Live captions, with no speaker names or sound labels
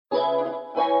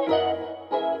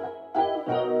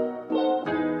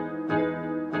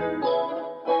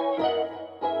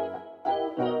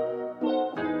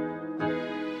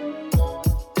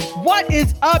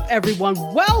is up, everyone?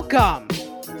 Welcome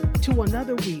to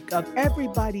another week of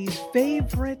everybody's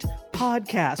favorite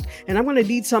podcast. And I'm going to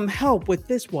need some help with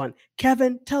this one.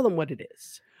 Kevin, tell them what it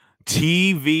is.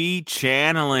 TV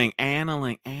channeling,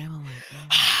 anneling.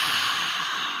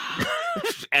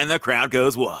 And the crowd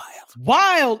goes wild.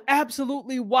 Wild,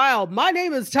 absolutely wild. My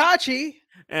name is Tachi.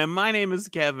 And my name is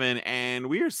Kevin, and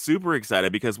we are super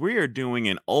excited because we are doing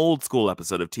an old school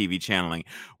episode of TV channeling.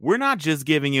 We're not just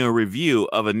giving you a review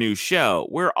of a new show,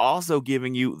 we're also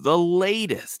giving you the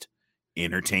latest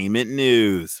entertainment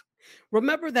news.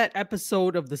 Remember that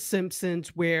episode of The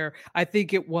Simpsons where I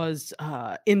think it was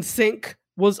NSYNC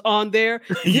was on there?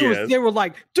 Yes. They were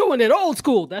like, doing it old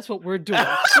school. That's what we're doing.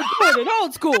 We're doing it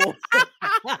old school.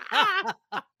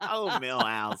 Oh,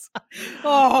 Milhouse.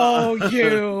 Oh,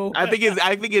 you. I think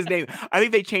his name. I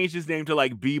think they changed his name to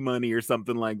like B Money or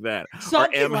something like that,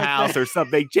 Something or M like House that. or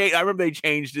something. I remember they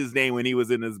changed his name when he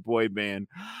was in his boy band.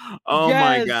 Oh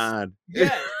Yes. my god.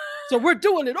 Yes. So we're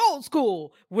doing it old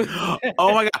school. With Oh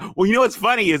my god. Well, you know what's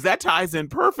funny is that ties in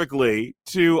perfectly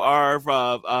to our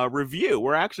review.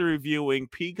 We're actually reviewing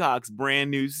Peacock's brand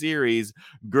new series,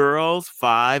 Girls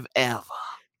 5 Eva.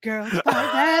 Girls Forever.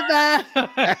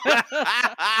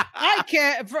 I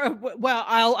can't. Well,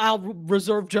 I'll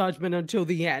reserve judgment until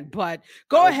the end. But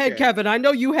go ahead, Okay. Kevin. I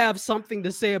know you have something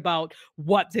to say about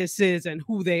what this is and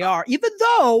who they are, even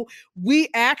though we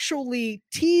actually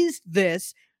teased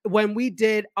this when we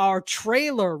did our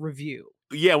trailer review.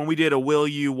 Yeah, when we did a Will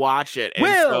You Watch It? And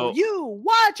Will you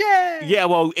watch it? Yeah,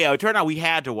 well, yeah, it turned out we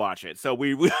had to watch it. So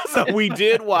we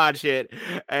did watch it,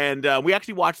 and we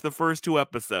actually watched the first 2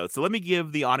 episodes. So let me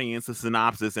give the audience a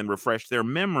synopsis and refresh their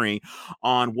memory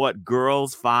on what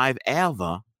Girls 5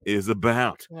 Eva is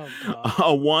about. Oh, God.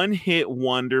 A one-hit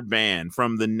wonder band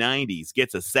from the 90s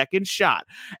gets a second shot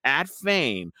at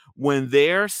fame when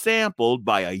they're sampled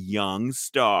by a young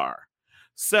star.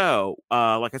 So,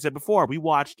 like I said before, we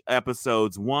watched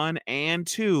episodes 1 and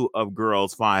 2 of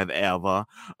Girls 5 Eva,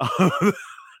 the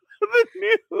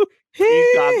new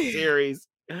Peacock series.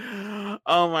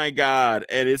 Oh my god!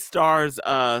 And it stars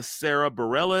Sarah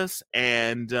Bareilles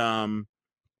and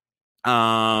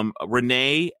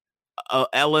Renee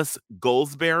Ellis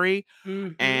Goldsberry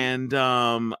Mhm. and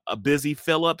Busy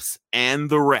Phillips and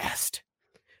the rest.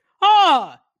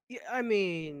 I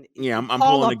mean, Yeah, I'm Paula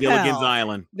pulling a Gilligan's Pell.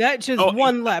 Island. That's just Oh,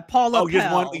 one left. Paula just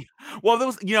Pell. one. Well, there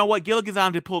was, you know what? Gilligan's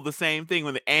Island did pull the same thing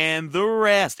with and the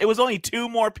rest. It was only 2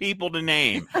 more people to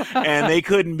name, and they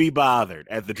couldn't be bothered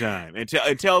at the time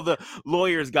until the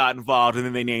lawyers got involved, and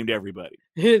then they named everybody.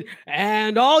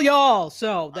 And all y'all.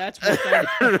 So that's what that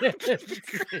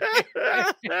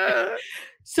is.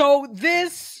 So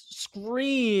this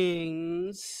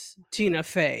screams Tina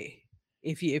Fey.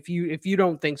 If you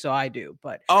don't think so, I do.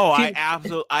 But I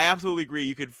absolutely agree.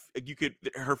 You could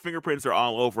her fingerprints are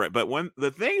all over it. But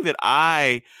the thing that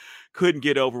I couldn't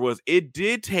get over was it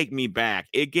did take me back.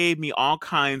 It gave me all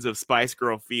kinds of Spice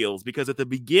Girl feels because at the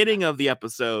beginning of the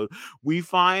episode, we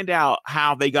find out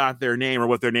how they got their name or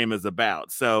what their name is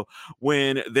about. So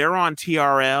when they're on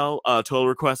TRL, Total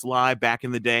Request Live back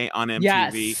in the day on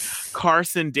MTV, yes.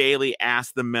 Carson Daly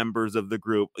asked the members of the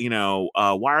group,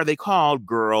 why are they called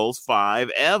Girls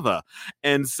 5 Eva?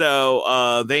 And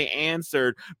so they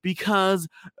answered because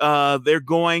they're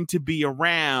going to be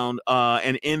around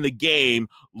and in the game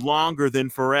longer than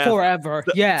forever.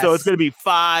 Yes. So it's going to be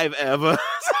 5 Eva.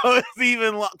 So it's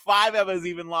even 5 Eva is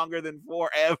even longer than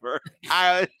forever.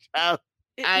 I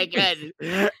couldn't.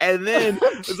 And then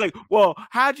it's like, well,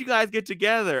 how'd you guys get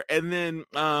together? And then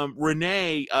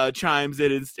Renee chimes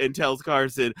in and tells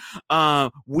Carson,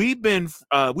 we've been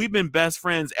best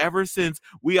friends ever since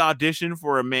we auditioned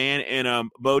for a man in a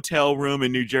motel room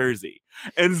in New Jersey.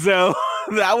 And so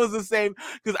that was the same,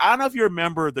 because I don't know if you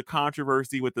remember the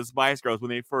controversy with the Spice Girls when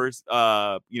they first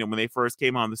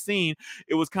came on the scene.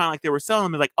 It was kind of like they were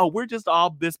selling them like, oh, we're just all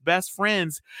best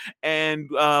friends, and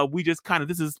we just kind of,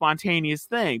 this is a spontaneous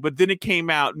thing. But then it came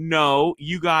out, no,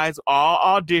 you guys all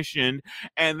auditioned,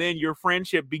 and then your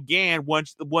friendship began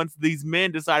once these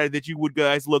men decided that you would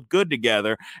guys look good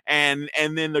together, and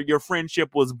then your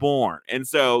friendship was born. And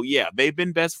so yeah, they've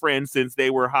been best friends since they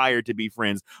were hired to be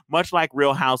friends, much like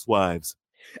Real Housewives.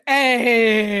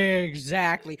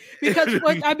 Exactly. Because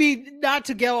I mean, not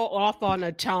to go off on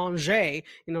a tangent,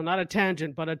 not a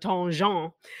tangent, but a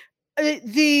tangent.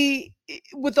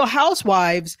 With the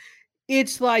Housewives,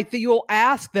 it's like that you'll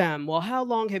ask them, well, how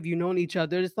long have you known each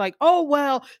other? It's like, oh,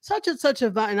 well, such and such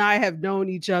and I have known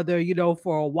each other,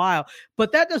 for a while.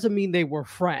 But that doesn't mean they were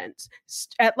friends.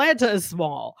 Atlanta is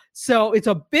small. So it's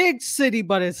a big city,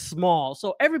 but it's small.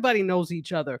 So everybody knows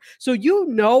each other. So you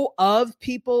know of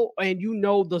people and you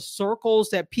know the circles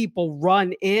that people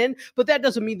run in, but that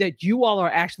doesn't mean that you all are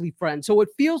actually friends. So it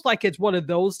feels like it's one of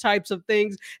those types of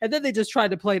things. And then they just try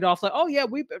to play it off like, oh, yeah,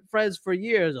 we've been friends for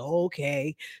years.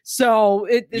 Okay. So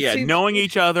it seems knowing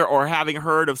each other or having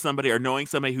heard of somebody or knowing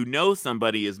somebody who knows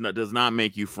somebody does not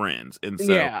make you friends. And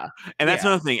so, and that's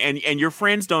another thing. And your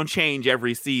friends don't change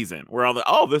every season. We're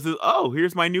all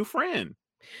here's my new friend.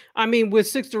 I mean, with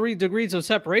 6 degrees of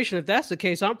separation, if that's the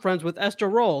case, I'm friends with Esther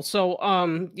Roll. So,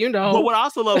 But what I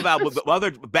also love about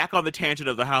back on the tangent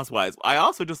of the Housewives, I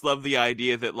also just love the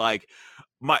idea that like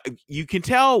you can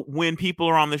tell when people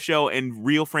are on the show and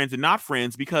real friends and not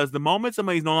friends, because the moment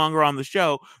somebody's no longer on the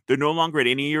show, they're no longer at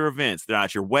any of your events. They're not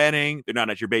at your wedding. They're not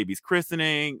at your baby's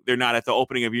christening. They're not at the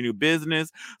opening of your new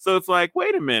business. So it's like,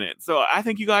 wait a minute. So I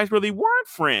think you guys really weren't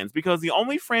friends, because the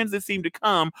only friends that seem to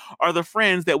come are the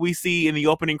friends that we see in the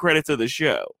opening credits of the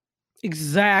show.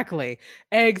 Exactly.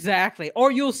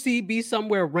 Or you'll be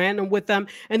somewhere random with them,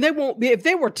 and they won't be, if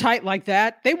they were tight like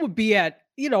that, they would be at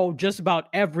just about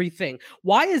everything.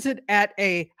 Why is it at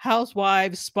a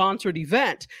Housewives sponsored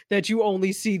event that you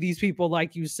only see these people,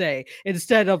 like you say,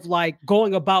 instead of like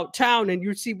going about town and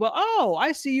you see, well, oh,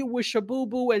 I see you with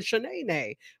Shabubu and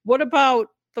Shanae. What about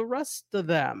the rest of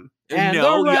them? And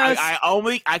no,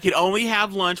 I can only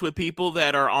have lunch with people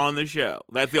that are on the show.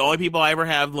 That's the only people I ever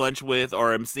have lunch with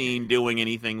or am seen doing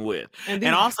anything with. And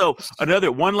also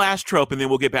one last trope, and then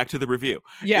we'll get back to the review.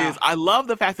 Yeah, is I love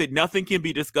the fact that nothing can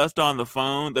be discussed on the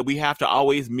phone, that we have to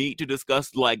always meet to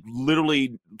discuss like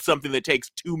literally something that takes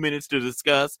 2 minutes to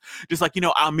discuss. Just like,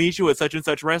 I'll meet you at such and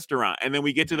such restaurant, and then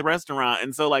we get to the restaurant.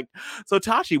 And so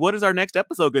Tashi, what is our next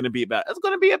episode going to be about? It's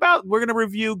going to be about, we're going to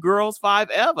review Girls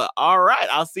 5 Eva. All right,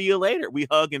 I'll see you later. We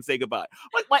hug and say goodbye.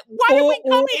 Like, why did we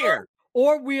come here?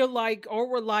 Or we're like,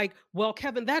 well,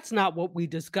 Kevin, that's not what we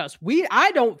discussed.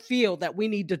 I don't feel that we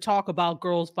need to talk about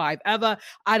Girls 5 Eva.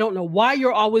 I don't know why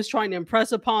you're always trying to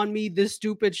impress upon me this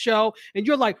stupid show. And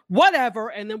you're like, whatever.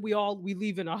 And then we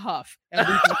leave in a huff. And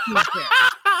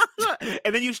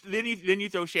and then you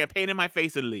throw champagne in my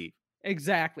face and leave.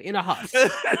 Exactly. In a huff.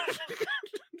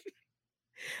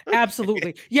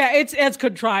 Absolutely. Yeah, it's as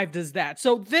contrived as that.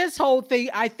 So this whole thing,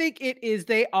 I think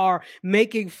they are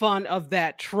making fun of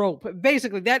that trope.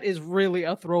 Basically, that is really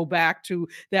a throwback to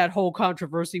that whole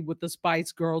controversy with the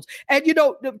Spice Girls. And,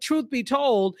 truth be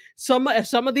told, some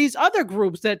of these other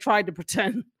groups that tried to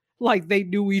pretend like they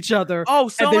knew each other. Oh,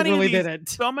 so didn't.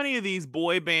 So many of these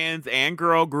boy bands and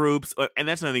girl groups, and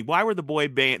that's another thing. Why were the boy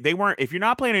band? They weren't. If you're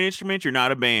not playing an instrument, you're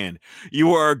not a band.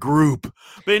 You are a group.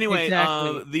 But anyway,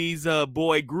 exactly. These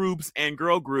boy groups and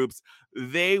girl groups,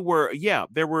 there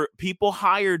were people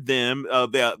hired them.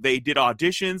 They did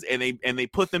auditions and they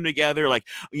put them together. Like,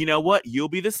 you know what? You'll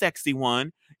be the sexy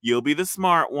one. You'll be the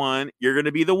smart one. You're going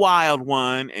to be the wild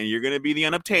one, and you're going to be the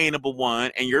unobtainable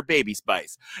one, and you're Baby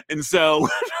Spice. And so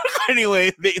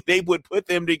anyway, they would put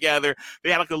them together. They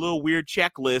had like a little weird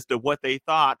checklist of what they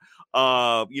thought,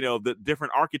 the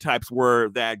different archetypes were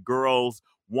that girls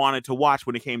wanted to watch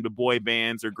when it came to boy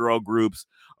bands or girl groups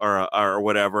or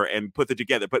whatever, and put it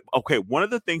together. But okay, one of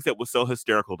the things that was so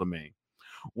hysterical to me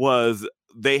was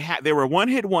they were one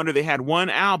hit wonder. They had one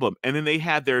album, and then they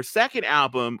had their second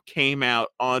album came out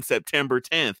on September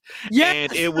 10th. Yes!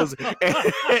 And it was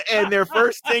and their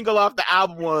first single off the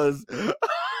album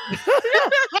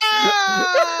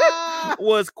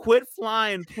was Quit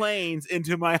Flying Planes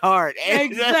Into My Heart.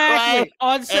 And exactly.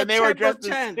 On September 10th. And they were dressed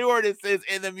as stewardesses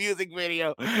in the music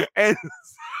video. And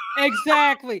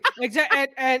exactly.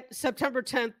 And September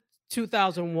 10th,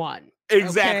 2001.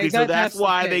 Exactly. Okay, so that's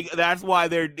why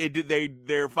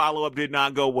their follow-up did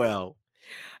not go well.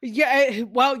 Yeah,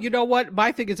 well, you know what?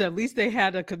 My thing is, at least they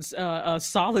had a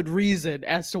solid reason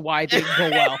as to why it didn't go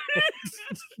well.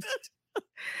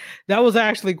 That was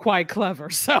actually quite clever.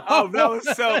 So,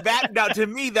 to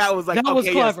me, that was like, that was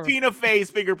clever. Yes, Tina Fey's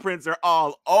fingerprints are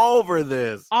all over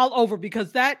this. All over,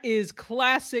 because that is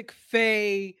classic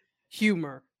Fey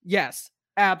humor. Yes.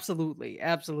 Absolutely.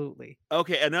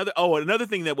 Okay, another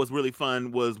thing that was really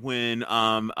fun was when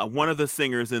one of the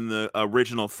singers in the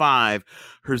original 5,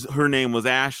 her name was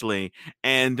Ashley,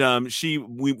 and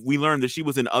we learned that she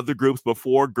was in other groups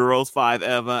before Girls 5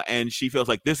 Eva, and she feels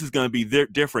like this is going to be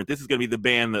different. This is going to be the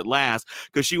band that lasts,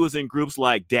 because she was in groups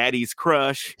like Daddy's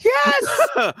Crush,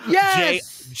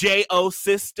 yes, J.O.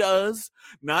 Sisters,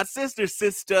 not sisters,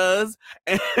 sisters,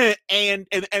 and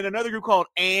another group called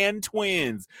And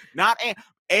Twins, not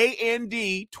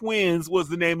A&D Twins was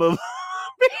the name of.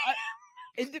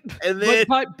 And then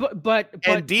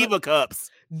and Diva Cups.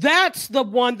 That's the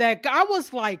one that I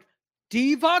was like,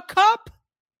 Diva Cup?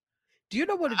 Do you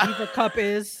know what a Diva Cup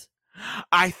is?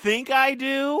 I think I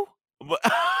do. But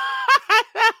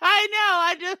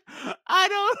I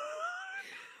don't.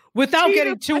 Without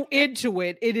getting too into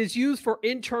it, it is used for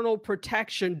internal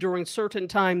protection during certain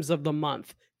times of the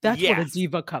month. That's what a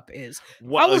Diva Cup is.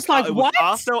 I was like, what? Was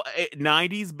also a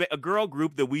 90s a girl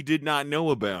group that we did not know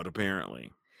about,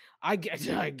 apparently. I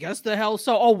guess the hell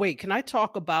so. Oh, wait, can I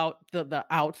talk about the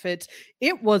outfits?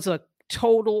 It was a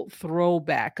total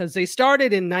throwback because they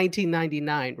started in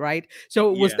 1999, right?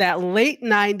 So it was that late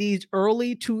 90s,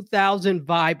 early 2000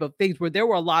 vibe of things where there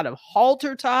were a lot of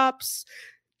halter tops.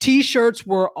 T-shirts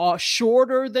were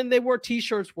shorter than they were.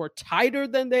 T-shirts were tighter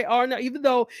than they are now, even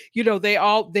though,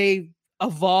 they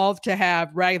evolved to have,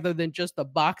 rather than just the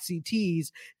boxy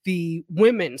tees, the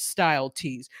women's style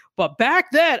tees. But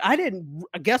back then, I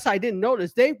didn't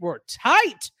notice they were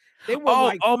tight. They were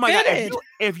oh my god!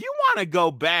 If you want to go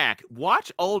back,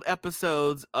 watch old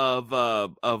episodes of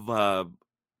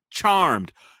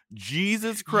Charmed.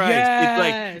 Jesus Christ. Yes.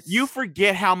 It's like you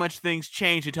forget how much things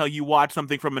change until you watch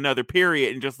something from another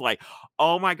period and just like,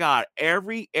 oh my god,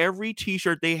 every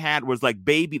t-shirt they had was like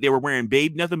baby. They were wearing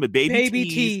nothing but baby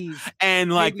tees.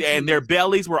 And like and their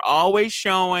bellies were always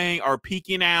showing or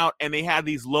peeking out, and they had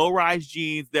these low-rise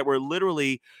jeans that were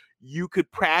literally, you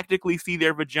could practically see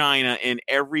their vagina in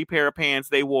every pair of pants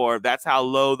they wore. That's how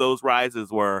low those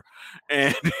rises were.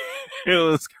 And it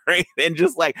was great. And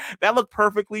just like, that looked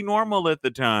perfectly normal at the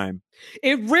time.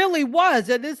 It really was.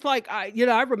 And it's like, I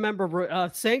remember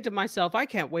saying to myself, I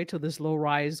can't wait till this low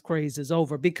rise craze is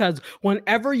over, because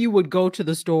whenever you would go to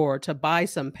the store to buy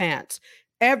some pants,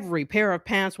 every pair of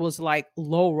pants was like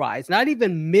low rise, not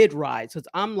even mid rise. Because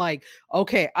I'm like,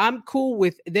 okay, I'm cool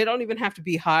with, they don't even have to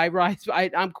be high rise.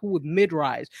 I'm cool with mid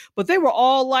rise, but they were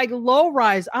all like low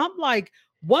rise. I'm like,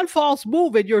 one false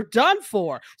move and you're done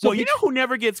for. So, well, you know who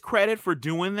never gets credit for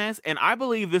doing this? And I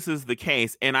believe this is the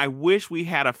case. And I wish we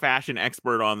had a fashion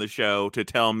expert on the show to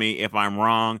tell me if I'm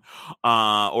wrong,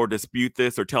 or dispute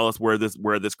this, or tell us where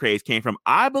this craze came from.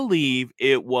 I believe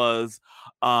it was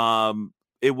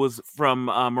from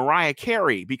Mariah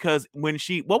Carey, because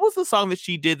what was the song that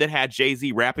she did that had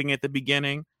Jay-Z rapping at the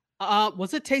beginning?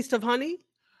 Was it Taste of Honey?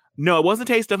 No, it wasn't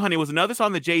Taste of Honey. It was another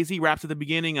song that Jay-Z raps at the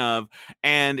beginning of.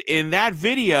 And in that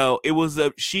video, it was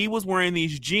she was wearing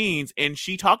these jeans, and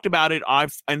she talked about it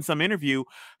in some interview,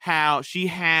 how she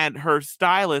had her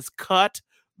stylist cut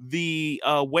the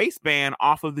waistband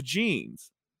off of the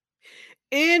jeans.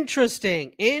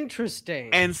 Interesting.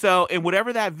 And so, and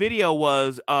whatever that video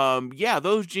was,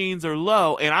 those jeans are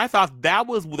low. And I thought that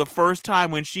was the first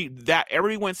time when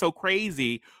everybody went so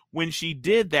crazy when she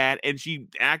did that, and she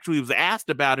actually was asked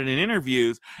about it in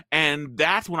interviews. And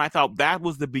that's when I thought that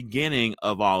was the beginning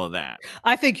of all of that.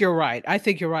 I think you're right. I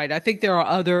think there are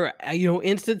other,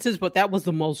 instances, but that was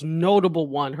the most notable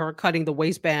one, her cutting the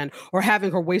waistband or having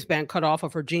her waistband cut off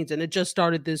of her jeans. And it just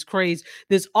started this craze,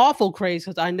 this awful craze,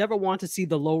 because I never want to see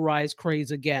the low rise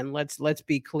craze again. Let's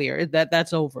be clear.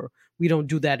 That's over. We don't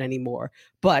do that anymore.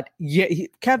 But yeah,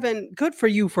 Kevin, good for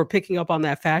you for picking up on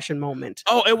that fashion moment.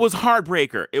 Oh, it was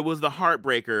Heartbreaker. It was the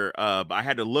Heartbreaker. I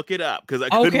had to look it up because I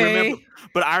couldn't remember.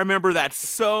 But I remember that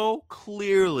so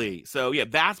clearly. So yeah,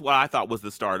 that's what I thought was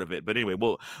the start of it. But anyway,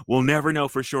 we'll never know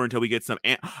for sure until we get some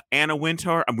Anna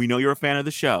Wintour. And we know you're a fan of the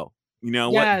show. You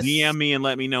know what? DM me and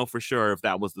let me know for sure if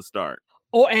that was the start.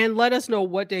 Oh, and let us know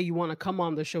what day you want to come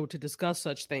on the show to discuss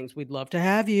such things. We'd love to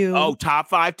have you. Oh, top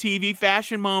 5 TV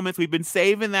fashion moments. We've been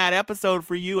saving that episode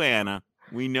for you, Anna.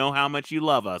 We know how much you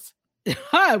love us. He's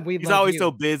always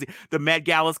so busy. The Met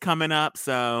Gala's coming up,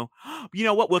 so you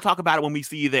know what? We'll talk about it when we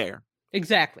see you there.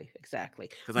 Exactly.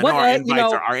 Because I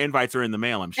know our invites are in the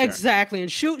mail, I'm sure. Exactly. And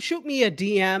shoot me a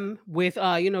DM with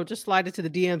just slide it to the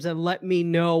DMs and let me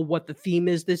know what the theme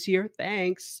is this year.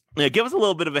 Thanks. Yeah, give us a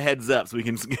little bit of a heads up so we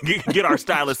can get our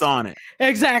stylists on it.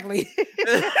 Exactly.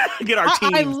 Get our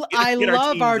teams.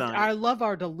 I love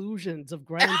our delusions of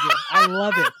grandeur. I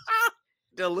love it.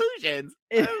 Delusions?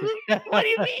 What do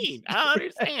you mean? I don't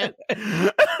understand.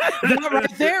 That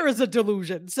right there is a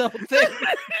delusion. So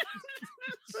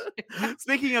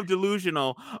speaking of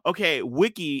delusional, okay,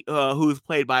 Wiki, who's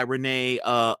played by Renee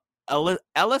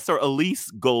Ellis or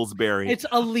Elise Goldsberry. It's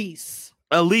Elise.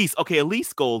 Elise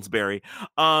Goldsberry.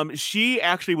 She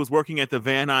actually was working at the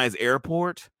Van Nuys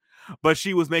Airport. but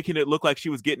she was making it look like she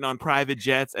was getting on private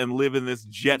jets and living this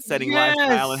jet-setting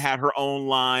lifestyle, and Yes. had her own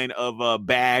line of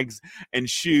bags and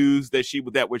shoes that she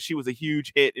was a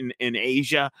huge hit in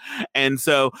Asia. And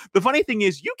so the funny thing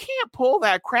is, you can't pull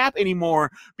that crap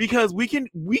anymore, because we can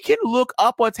look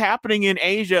up what's happening in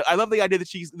Asia. I love the idea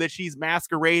that she's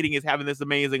masquerading as having this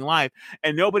amazing life,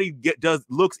 and nobody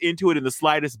looks into it in the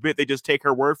slightest bit. They just take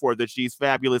her word for it that she's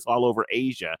fabulous all over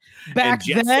Asia and Back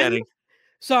jet then, setting.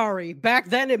 sorry, back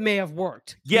then it may have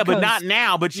worked. Yeah, but not because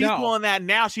now. But she's no. pulling that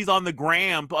now. She's on the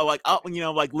gram, like up,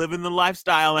 like living the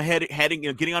lifestyle and heading,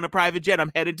 getting on a private jet.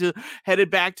 I'm headed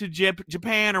back to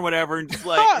Japan or whatever, and just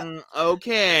like,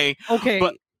 okay, Okay.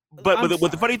 but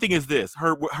the funny thing is this: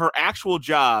 her actual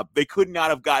job, they could not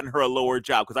have gotten her a lower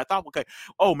job, because I thought, okay,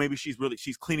 oh, maybe she's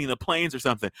cleaning the planes or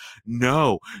something.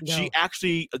 No, she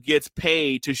actually gets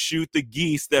paid to shoot the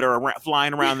geese that are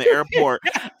flying around the airport,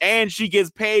 and she gets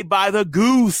paid by the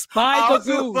goose. By the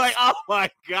goose. Like, oh my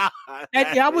god!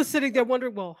 And I was sitting there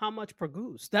wondering, well, how much per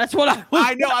goose? That's what I was.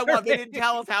 I know. They didn't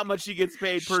tell us how much she gets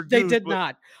paid per goose. They did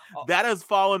not. That has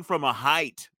fallen from a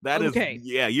height. That is,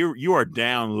 yeah. You are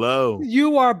down low.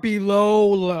 You are below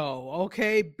low.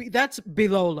 Okay, that's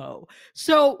below low.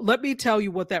 So let me tell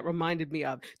you what that reminded me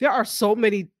of. There are so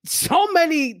many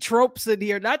tropes in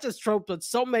here. Not just tropes, but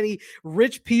so many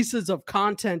rich pieces of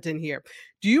content in here.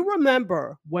 Do you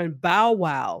remember when Bow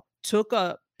Wow took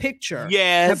a picture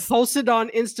and posted on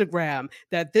Instagram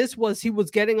that he was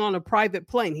getting on a private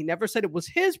plane? He never said it was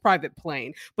his private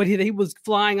plane, but he was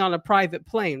flying on a private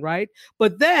plane, right?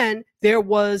 But then there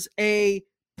was a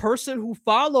person who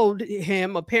followed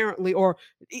him, apparently, or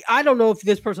I don't know if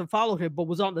this person followed him, but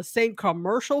was on the same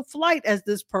commercial flight as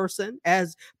this person,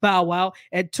 as Bow Wow,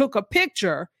 and took a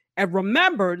picture and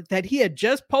remembered that he had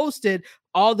just posted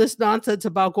all this nonsense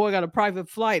about going on a private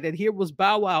flight, and here was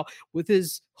Bow Wow with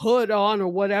his hood on or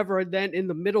whatever, and then in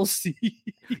the middle seat.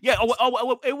 Yeah,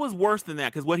 it was worse than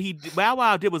that, because what Bow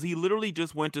Wow did was he literally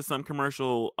just went to some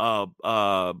commercial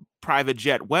private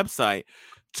jet website,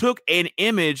 took an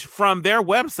image from their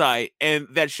website, and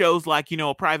that shows, like,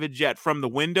 a private jet from the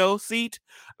window seat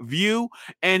view,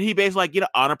 and he basically, like,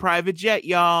 on a private jet,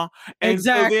 y'all. And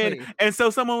exactly. So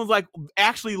someone was like,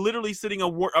 actually literally sitting a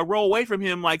row away from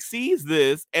him, like, sees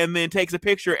this and then takes a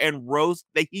picture and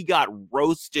he got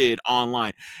roasted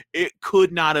online. It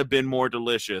could not have been more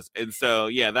delicious. And so,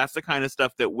 yeah, that's the kind of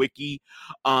stuff that Wiki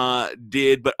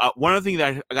did. But one of the things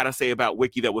that I gotta say about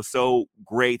Wiki that was so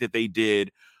great that they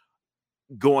did,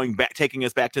 taking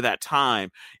us back to that time,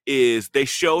 is they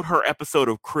showed her episode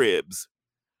of Cribs.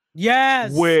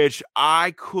 Yes. Which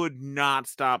I could not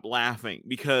stop laughing,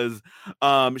 because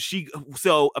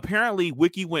so apparently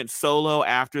Wiki went solo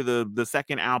after the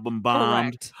second album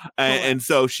bombed. Correct. And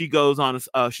so she goes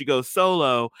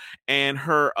solo, and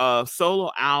her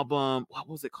solo album, what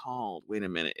was it called? Wait a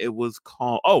minute. It was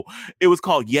called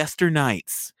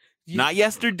Yesternights. Not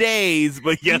yesterdays,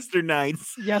 but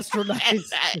yesternights.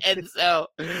 Yesternights. And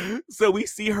so we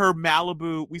see her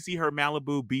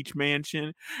Malibu beach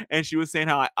mansion, and she was saying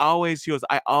how I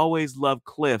always loved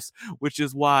cliffs, which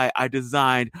is why I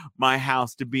designed my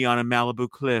house to be on a Malibu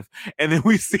cliff. And then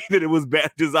we see that it was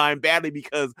designed badly,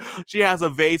 because she has a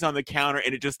vase on the counter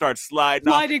and it just starts sliding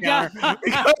off the counter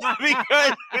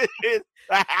because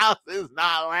the house is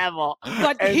not level.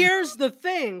 But here's the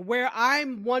thing where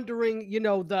I'm wondering,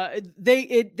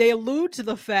 they allude to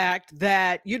the fact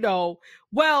that,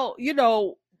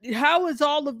 how is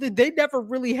all of they never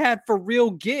really had for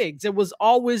real gigs. It was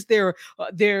always their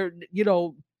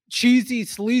cheesy,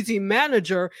 sleazy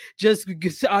manager just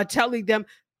telling them,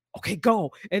 okay, go.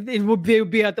 And it would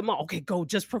be at the mall. Okay, go,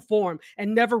 just perform,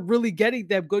 and never really getting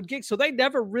them good gigs. So they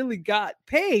never really got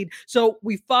paid. So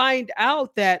we find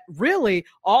out that really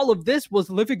all of this was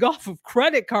living off of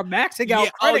credit card, maxing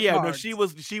out credit cards.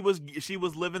 No, she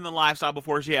was living the lifestyle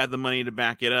before she had the money to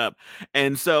back it up.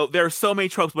 And so there are so many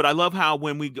tropes, but I love how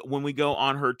when we go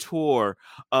on her tour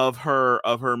of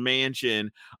her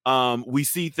mansion, we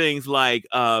see things like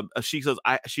she said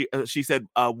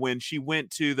when she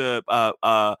went to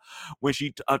when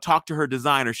she talked to her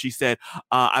designer, she said,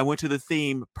 I went to the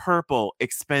theme purple,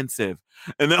 expensive.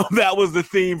 And that was the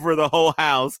theme for the whole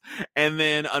house. And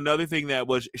then another thing that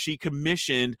was, she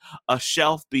commissioned a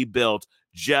shelf be built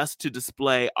just to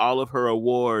display all of her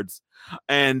awards.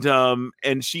 And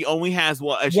she only has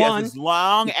she has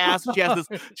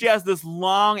this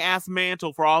long ass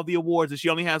mantle for all the awards, and she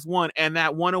only has one, and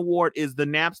that one award is the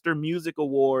Napster Music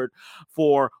Award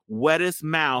for wettest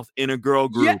mouth in a girl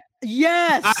group.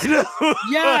 Yes.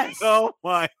 Yes. Oh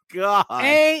my god.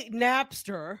 A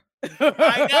Napster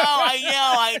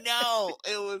I know.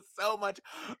 It was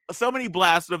so many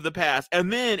blasts of the past.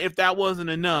 And then, if that wasn't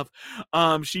enough,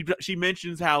 she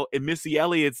mentions how in Missy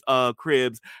Elliott's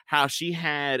cribs, how she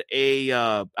had a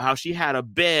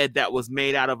bed that was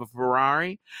made out of a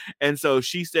Ferrari, and so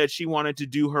she said she wanted to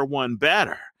do her one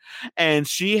better. And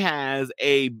she has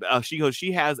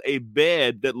she has a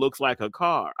bed that looks like a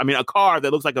car. I mean, a car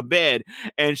that looks like a bed.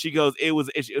 And she goes,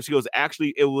 she goes,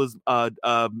 actually, it was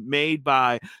made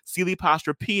by Sealy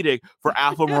Posturepedic for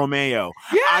Alfa Romeo.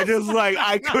 I Yes. just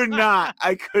I could not.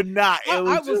 It I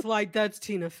was was like, that's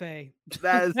Tina Fey.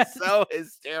 that is so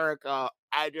hysterical.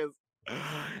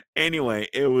 Anyway,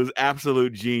 it was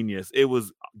absolute genius. It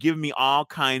was giving me all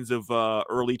kinds of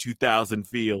early 2000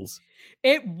 feels.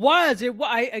 It was.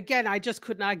 Again, I just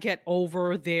could not get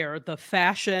over the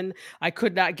fashion. I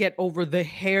could not get over the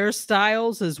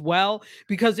hairstyles as well,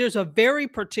 because there's a very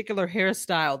particular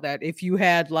hairstyle that if you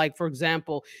had, like, for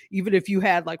example, even if you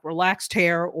had like relaxed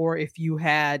hair, or if you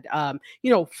had,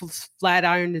 flat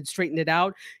ironed and straightened it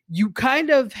out, you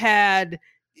kind of had.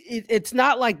 It's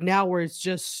not like now where it's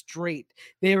just straight.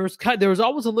 There was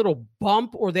always a little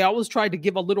bump, or they always tried to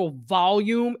give a little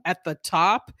volume at the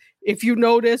top, if you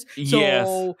notice. Yes.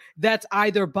 So that's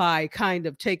either by kind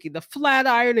of taking the flat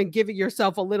iron and giving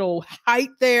yourself a little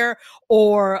height there,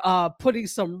 or putting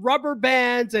some rubber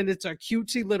bands, and it's a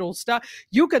cutesy little stuff.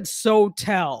 You could so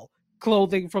tell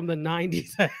clothing from the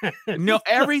 90s. No,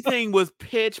 everything was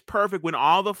pitch perfect. When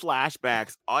all the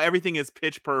flashbacks, everything is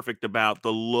pitch perfect about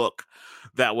the look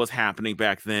that was happening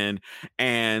back then.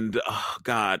 And oh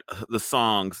God, the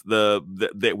songs,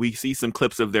 that we see some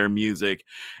clips of their music,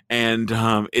 and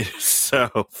it's so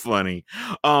funny.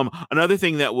 Another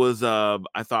thing that was I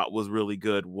thought was really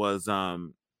good was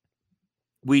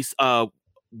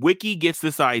Wiki gets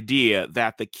this idea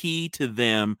that the key to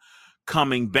them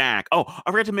coming back. Oh,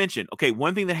 I forgot to mention. Okay,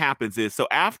 one thing that happens is, so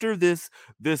after this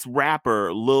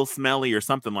rapper, Lil Smelly or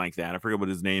something like that, I forget what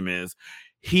his name is,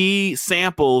 he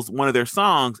samples one of their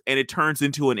songs and it turns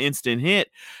into an instant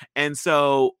hit. And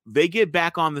so they get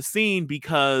back on the scene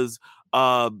because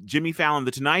Jimmy Fallon,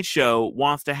 The Tonight Show,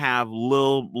 wants to have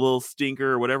Lil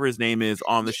Stinker or whatever his name is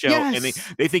on the show. Yes. And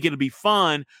they think it'd be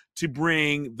fun to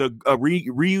bring the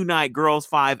reunite Girls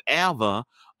 5 Ava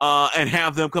and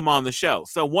have them come on the show.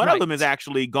 So one of them is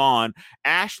actually gone.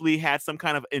 Ashley had some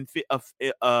kind of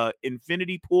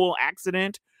infinity pool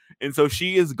accident, and so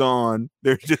she is gone.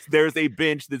 There's a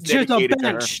bench that's dedicated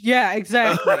to her. Yeah,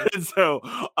 exactly. and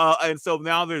so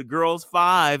now the Girls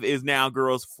 5 is now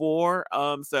Girls 4.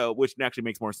 So which actually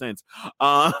makes more sense.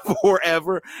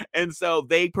 Forever. And so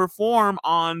they perform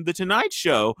on the Tonight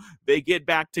Show. They get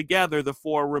back together, the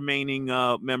 4 remaining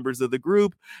members of the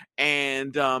group,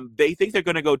 and they think they're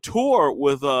going to go tour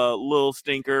with Lil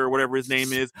Stinker or whatever his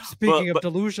name is. Speaking of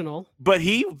delusional, but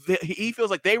he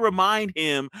feels like they remind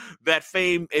him that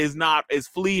fame is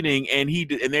fleeting, and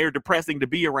they're depressing to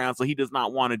be around, so he does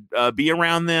not want to be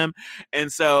around them.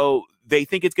 And so they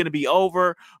think it's going to be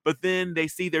over, but then they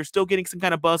see they're still getting some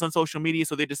kind of buzz on social media,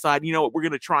 so they decide, you know what, we're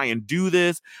going to try and do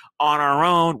this on our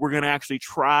own. We're going to actually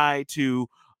try to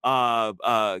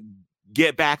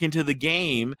get back into the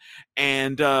game.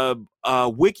 And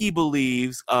Wiki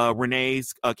believes,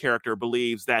 Renee's character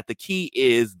believes, that the key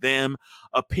is them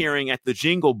appearing at the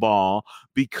Jingle Ball,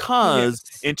 because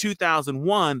in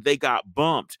 2001 they got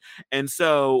bumped. And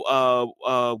so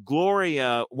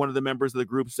Gloria, one of the members of the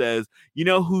group, says, you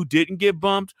know who didn't get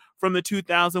bumped from the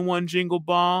 2001 Jingle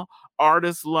Ball?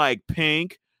 Artists like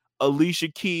Pink, Alicia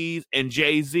Keys, and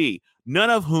Jay-Z, none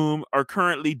of whom are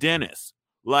currently dentists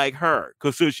like her,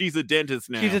 because so she's a dentist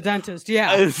now. She's a dentist,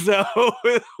 yeah. And so,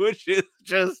 which is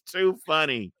just too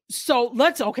funny. So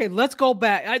let's go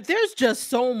back. There's just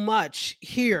so much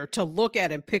here to look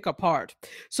at and pick apart.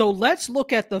 So let's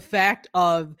look at the fact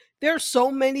of there's so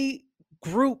many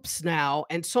groups now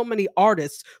and so many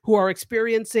artists who are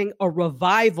experiencing a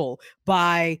revival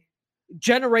by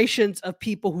generations of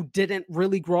people who didn't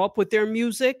really grow up with their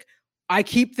music. I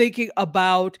keep thinking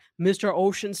about Mr.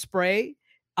 Ocean Spray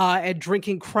and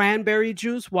drinking cranberry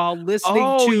juice while listening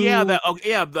the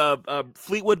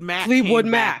Fleetwood Mac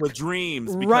with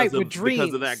Dreams,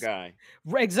 because of that guy.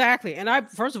 Exactly. And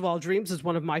first of all, Dreams is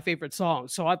one of my favorite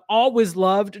songs, so I've always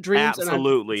loved Dreams.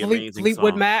 Absolutely. Amazing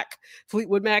Fleetwood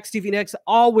song. Mac, Stevie Nicks,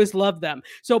 always loved them.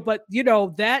 So, but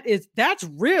that's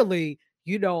really,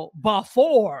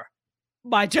 before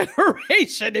my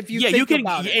generation, if you think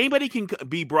about it. Anybody can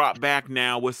be brought back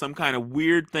now with some kind of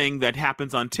weird thing that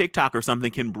happens on TikTok or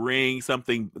something, can bring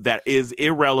something that is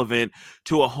irrelevant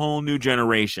to a whole new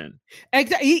generation.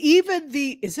 Exactly. Even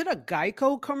is it a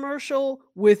Geico commercial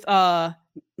with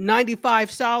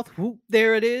 95 South, whoop,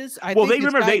 there it is. I Well, think they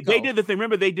it's remember they Geico. did the thing.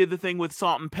 Remember they did the thing with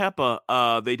Salt and Pepper.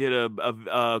 They did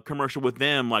a commercial with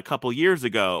them like a couple years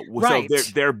ago. So Right.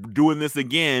 they're doing this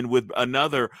again with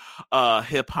another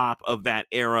hip hop of that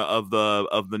era of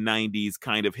the '90s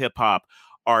kind of hip hop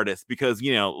artists, because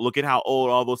look at how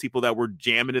old all those people that were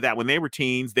jamming to that when they were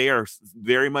teens. They are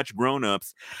very much grown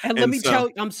ups, And let and me so tell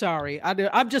you, I'm sorry.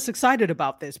 I'm just excited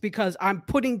about this because I'm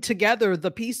putting together the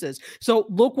pieces. So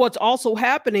look what's also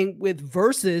happening with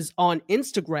Verses on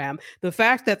Instagram. The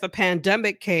fact that the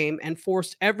pandemic came and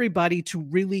forced everybody to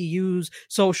really use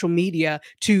social media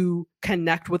to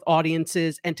connect with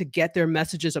audiences and to get their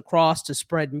messages across, to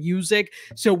spread music.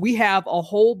 So we have a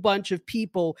whole bunch of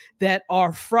people that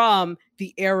are from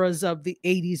the eras of the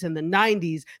 80s and the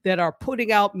 90s that are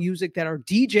putting out music, that are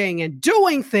DJing and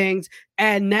doing things,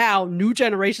 and now new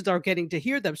generations are getting to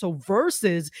hear them. So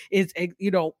Verses is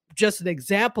just an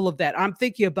example of that. I'm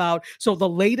thinking about, so the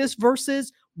latest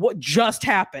Verses, what just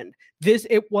happened,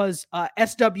 it was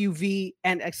SWV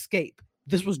and Escape.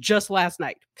 This was just last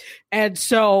night. And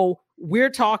so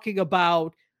we're talking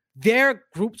about their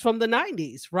groups from the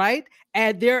 90s, right?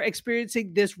 And they're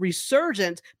experiencing this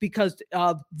resurgence because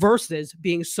of Verses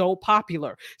being so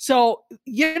popular. So,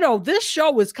 this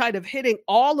show is kind of hitting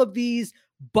all of these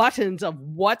buttons of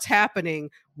what's happening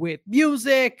with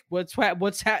music,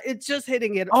 it's just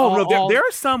hitting it Oh no, all. there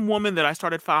is some woman that I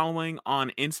started following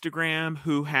on Instagram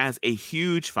who has a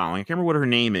huge following. I can't remember what her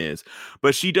name is,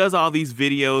 but she does all these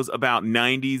videos about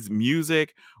 '90s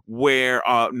music, where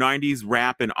 90s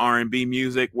rap and R&B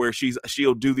music, where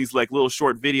she'll do these like little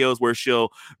short videos where she'll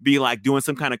be like doing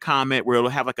some kind of comment where it'll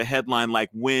have like a headline like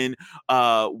when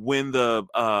the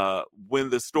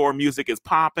store music is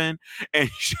popping,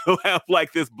 and she'll have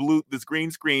like this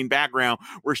green screen background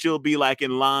where she'll be like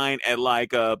in line at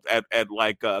like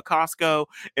Costco,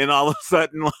 and all of a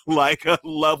sudden like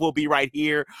Love Will Be Right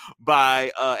Here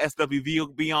by SWV will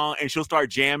be on, and she'll start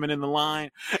jamming in the line.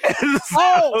 And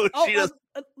so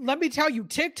let me tell you,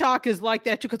 TikTok is like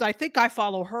that too, because I think I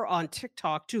follow her on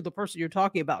TikTok too, the person you're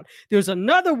talking about. There's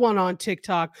another one on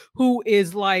TikTok who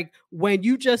is like, when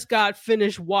you just got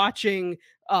finished watching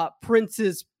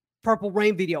Prince's Purple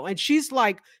Rain video, and she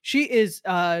is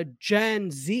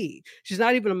Gen Z. She's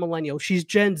not even a millennial, she's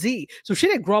Gen Z. So she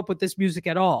didn't grow up with this music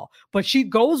at all, but she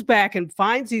goes back and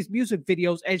finds these music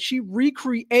videos and she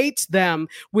recreates them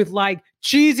with like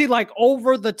cheesy, like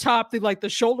over the top, the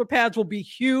shoulder pads will be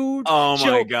huge. Oh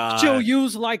my God. She'll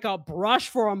use like a brush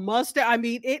for a mustache. I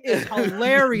mean, it is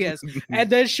hilarious.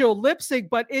 And then she'll lip sync,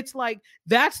 but it's like,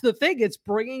 that's the thing, it's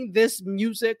bringing this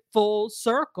music full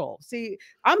circle. See,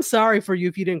 I'm sorry for you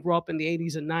if you didn't grow up in the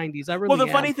 80s and 90s. I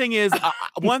really funny thing is,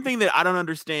 one thing that I don't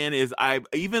understand is, I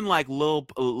even like Lil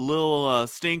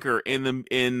Stinker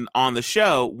on the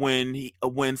show, when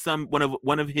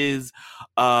one of his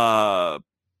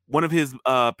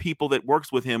people that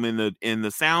works with him in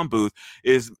the sound booth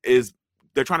is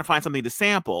they're trying to find something to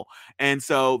sample, and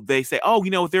so they say, oh,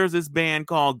 there's this band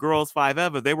called Girls Five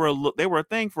Eva. They were a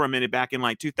thing for a minute back in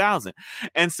like 2000,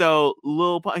 and so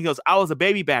he goes, I was a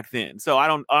baby back then, so I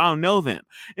don't know them.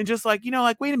 And just like,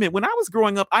 like, wait a minute, when I was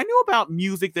growing up, I knew about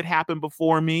music that happened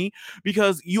before me,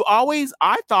 because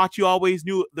I thought you always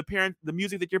knew the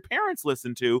music that your parents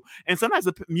listened to, and sometimes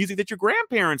the music that your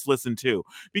grandparents listened to,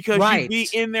 because Right. you'd be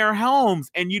in their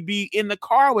homes and you'd be in the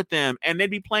car with them and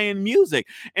they'd be playing music.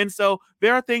 And so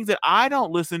there are things that I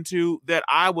don't listen to that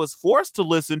I was forced to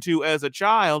listen to as a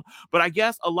child, but I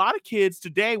guess a lot of kids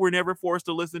today were never forced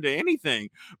to listen to anything,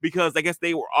 because I guess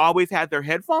they were always had their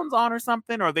headphones on or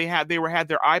something, or they had their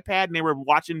iPad and they were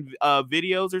watching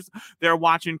videos, or they're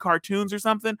watching cartoons or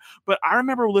something. But I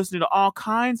remember listening to all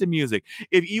kinds of music.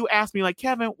 If you ask me, like,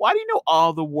 Kevin, why do you know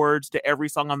all the words to every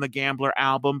song on the Gambler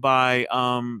album by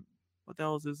what the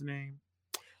hell is his name?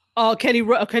 Kenny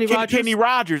Rogers. Kenny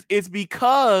Rogers. It's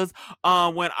because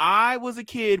when I was a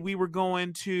kid, we were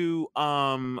going to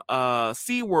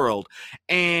SeaWorld,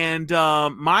 and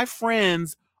my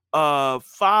friend's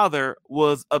father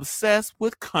was obsessed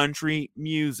with country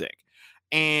music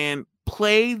and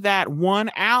played that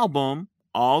one album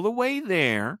all the way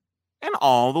there and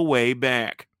all the way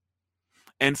back.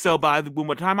 And so by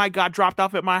the time I got dropped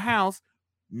off at my house,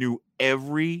 knew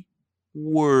every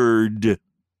word.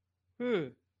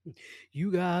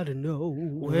 You gotta know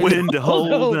when to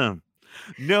hold them,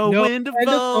 know when to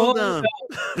fold them,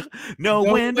 know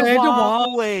when to walk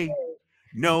away,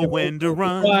 know when to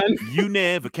run. You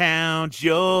never count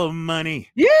your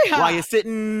money. Yeah. While you're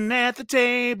sitting at the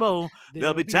table,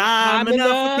 there'll be time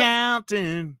enough for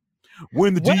counting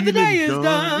when the day is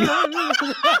done.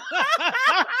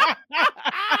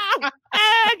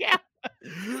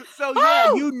 So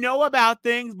yeah, you know about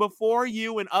things before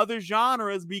you in other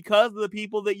genres because of the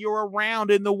people that you're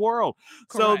around in the world.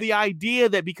 Correct. So the idea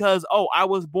that because I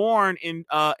was born in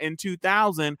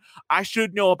 2000, I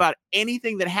should know about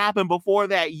anything that happened before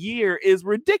that year is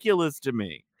ridiculous to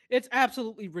me. It's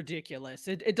absolutely ridiculous.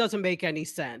 It doesn't make any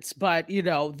sense. But,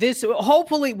 this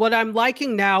hopefully what I'm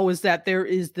liking now is that there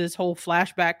is this whole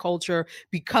flashback culture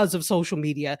because of social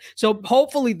media. So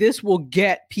hopefully this will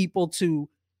get people to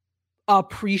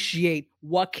appreciate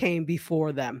what came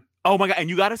before them. Oh my God. And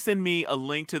you got to send me a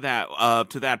link to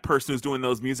that person who's doing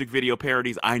those music video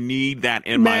parodies. I need that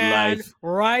in my life.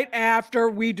 Right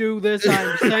after we do this,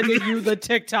 I'm sending you the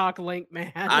TikTok link,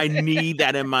 man. I need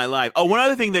that in my life. Oh, one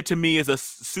other thing that to me is a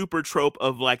super trope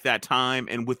of like that time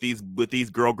and with these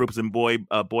girl groups and boy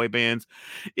bands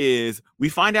is we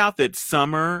find out that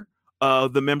Summer,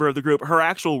 the member of the group, her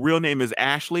actual real name is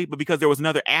Ashley, but because there was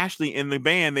another Ashley in the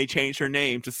band, they changed her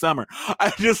name to Summer.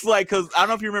 I just because I don't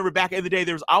know if you remember back in the day,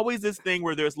 there was always this thing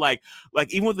where there's like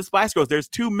even with the Spice Girls, there's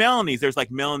two Melanies. There's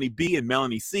like Melanie B and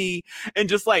Melanie C. And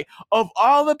just of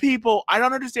all the people, I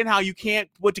don't understand how you can't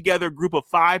put together a group of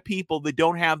 5 people that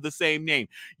don't have the same name.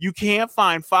 You can't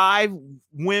find 5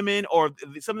 women, or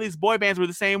some of these boy bands were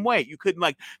the same way. You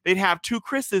couldn't they'd have 2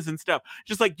 Chris's and stuff.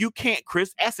 Just you can't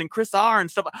Chris S and Chris R and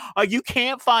stuff. You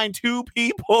can't find 2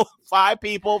 people, 5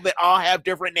 people that all have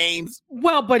different names.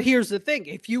 Well, but here's the thing.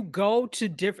 If you go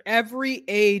to every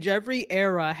age, every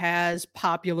era has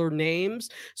popular names.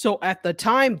 So at the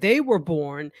time they were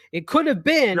born, it could have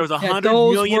been there was 100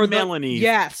 million Melanies.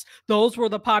 Yes, those were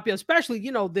the popular, especially,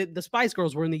 the Spice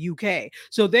Girls were in the UK.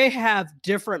 So they have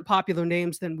different popular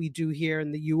names than we do here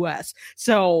in the US.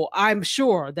 So I'm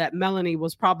sure that Melanie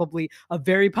was probably a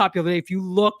very popular name. If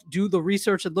you do the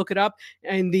research and look it up,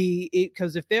 and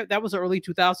because if that was the early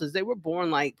 2000s, they were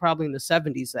born probably in the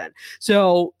 70s then.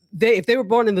 So if they were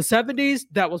born in the 70s,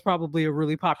 that was probably a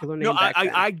really popular name. No,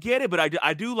 I get it, but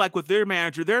I do like with their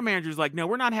manager. Their manager's no,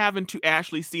 we're not having to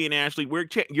Ashley C and Ashley.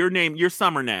 You're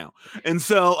Summer now. And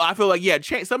so I feel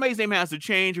somebody's name has to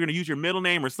change. You're going to use your middle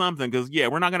name or something because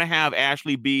we're not going to have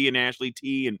Ashley B and Ashley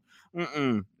T and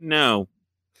no.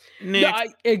 No,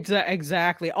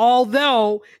 exactly.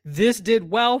 Although this did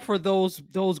well for those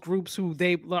groups who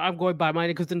I'm going by mine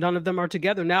because none of them are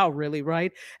together now, really,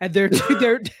 right? And they're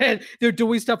they're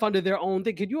doing stuff under their own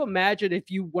thing. Could you imagine if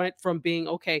you went from being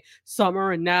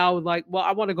Summer and now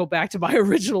I want to go back to my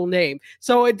original name?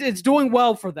 So it's doing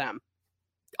well for them.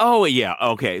 Oh yeah,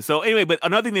 okay. So anyway, but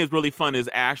another thing that's really fun is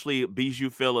Ashley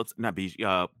Bijou Phillips, not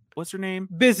Bijou. What's her name?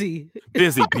 Busy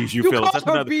Bijou Phillips. That's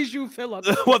another Bijou Phillips.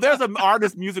 Well, there's an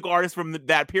musical artist from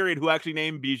that period who actually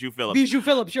named Bijou Phillips. Bijou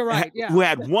Phillips, you're right. Yeah. Who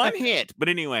had one hit, but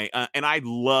anyway, and I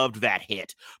loved that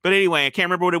hit. But anyway, I can't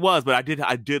remember what it was, but I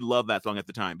did love that song at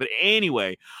the time. But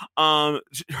anyway,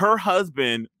 her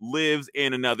husband lives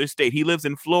in another state. He lives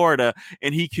in Florida,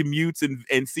 and he commutes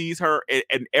and sees her.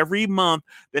 And every month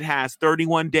that has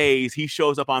 31 days, he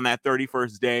shows up on that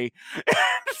 31st day.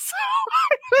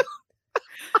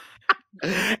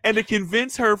 And to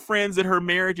convince her friends that her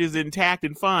marriage is intact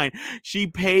and fine, she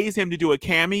pays him to do a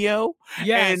cameo.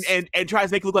 Yes. And tries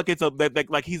to make it look like it's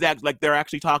like they're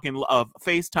actually talking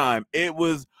FaceTime.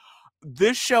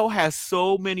 This show has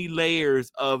so many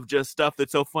layers of just stuff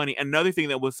that's so funny. Another thing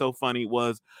that was so funny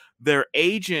was their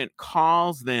agent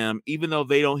calls them, even though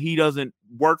he doesn't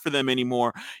work for them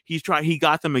anymore. He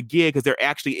got them a gig because there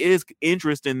actually is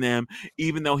interest in them,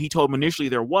 even though he told them initially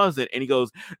there wasn't. And he goes,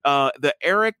 the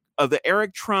Eric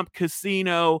Trump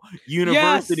Casino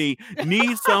University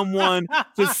needs someone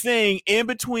to sing in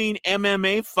between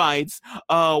MMA fights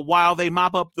while they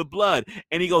mop up the blood.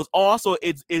 And he goes, also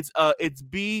it's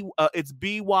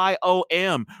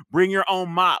BYOM, bring your own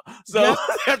mop. So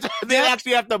they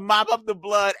actually have to mop up the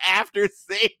blood after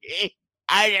singing.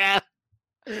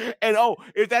 And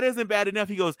if that isn't bad enough,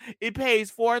 he goes, it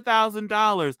pays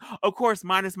 $4,000, of course,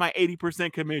 minus my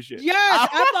 80% commission. Yes,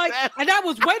 and I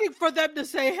was waiting for them to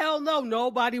say, hell no,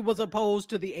 nobody was opposed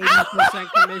to the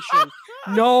 80% commission.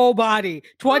 Nobody.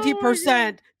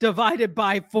 20% divided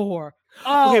by 4.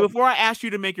 Okay, before I ask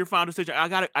you to make your final decision,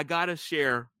 I gotta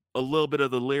share a little bit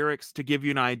of the lyrics to give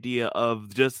you an idea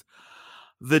of just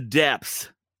the depths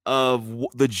of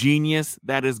the genius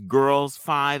that is Girls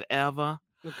 5 Eva.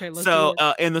 Okay, so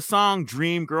in the song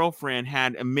Dream Girlfriend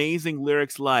had amazing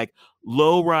lyrics like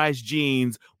low-rise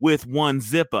jeans with one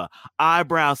zipper,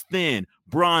 eyebrows thin,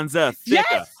 bronzer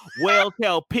thicker, whale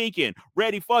tail peeking,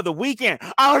 ready for the weekend.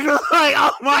 I was just like,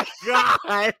 oh my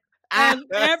God. And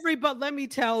everybody, let me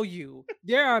tell you,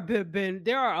 there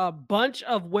are a bunch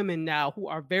of women now who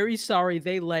are very sorry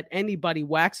they let anybody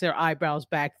wax their eyebrows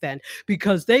back then,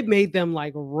 because they made them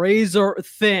like razor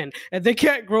thin and they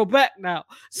can't grow back now.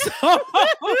 So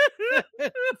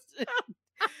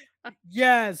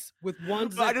yes, with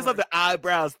one zipper. I just love the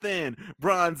eyebrows thin,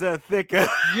 bronzer thicker.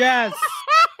 Yes.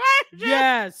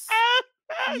 Yes.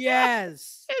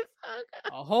 Yes.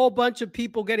 A whole bunch of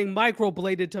people getting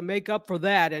microbladed to make up for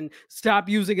that and stop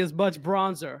using as much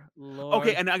bronzer. Lord.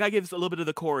 Okay, and I gotta give us a little bit of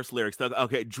the chorus lyrics.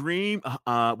 Okay, dream,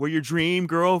 we're your dream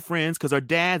girlfriends because our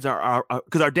dads are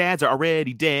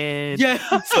already dead.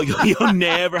 Yeah. So you'll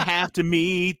never have to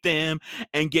meet them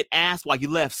and get asked why you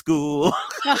left school.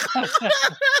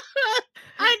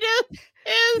 I do.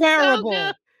 Terrible.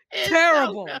 So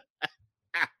Terrible.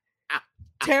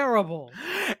 Terrible.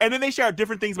 And then they share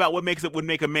different things about what would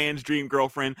make a man's dream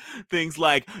girlfriend. Things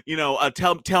like,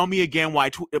 tell me again why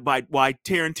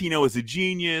Tarantino is a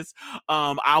genius.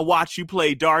 I'll watch you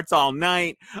play darts all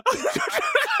night.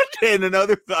 And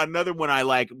another one I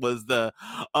liked was the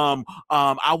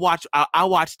I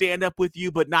watch stand up with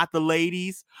you, but not the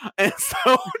ladies. And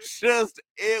so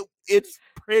it's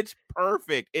pitch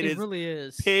perfect. It really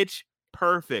is pitch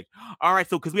perfect. All right,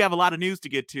 so because we have a lot of news to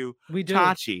get to, we do.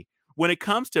 Tachi, when it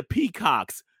comes to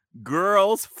Peacock's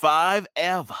Girls 5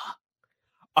 Eva,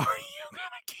 are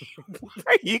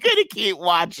you gonna keep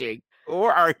watching,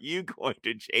 or are you going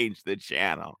to change the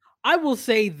channel? I will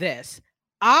say this.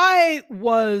 I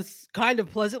was kind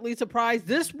of pleasantly surprised.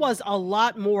 This was a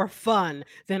lot more fun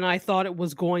than I thought it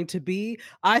was going to be.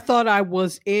 I thought I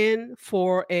was in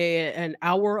for an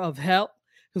hour of hell,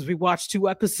 because we watched 2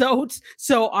 episodes.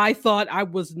 So I thought I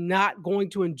was not going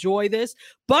to enjoy this.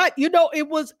 But, it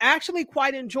was actually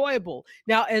quite enjoyable.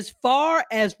 Now, as far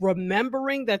as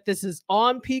remembering that this is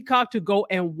on Peacock to go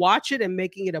and watch it and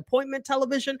making it appointment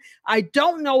television, I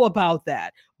don't know about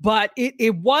that. But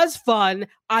it was fun.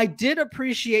 I did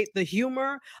appreciate the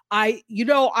humor.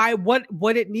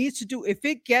 What it needs to do, if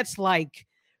it gets like,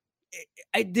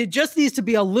 it just needs to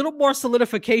be a little more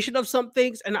solidification of some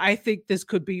things, and I think this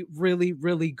could be really,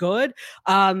 really good.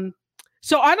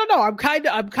 So I don't know. I'm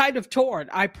kind of torn.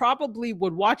 I probably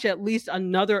would watch at least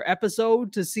another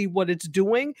episode to see what it's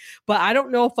doing, but I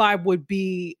don't know if I would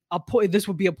be this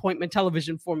would be appointment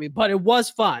television for me. But it was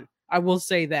fun, I will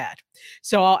say that.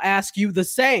 So I'll ask you the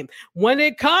same. When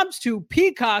it comes to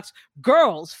Peacock's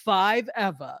Girls 5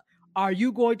 Eva, are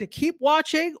you going to keep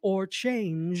watching or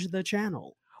change the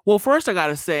channel? Well, first I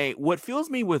gotta say, what fills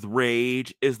me with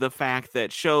rage is the fact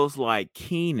that shows like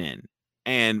Kenan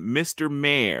and Mr.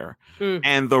 Mayor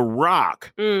and The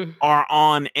Rock are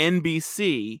on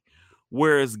NBC,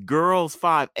 whereas Girls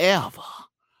 5 Eva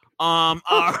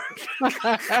are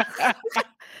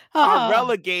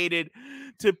relegated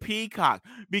to Peacock,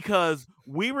 because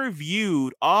we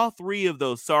reviewed all 3 of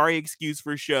those sorry excuse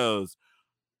for shows.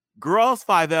 Girls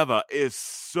 5 Eva is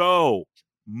so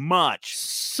much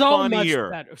funnier.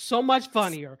 Much better. So much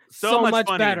funnier. So much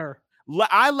funnier. Better.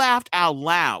 I laughed out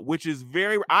loud, which is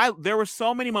there were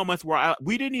so many moments where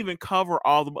we didn't even cover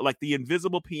all the, like the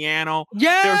invisible piano.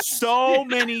 Yes. There's so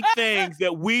many things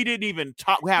that we didn't even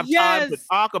have time to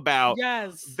talk about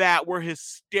that were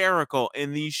hysterical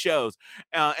in these shows,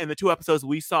 in the 2 episodes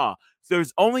we saw. So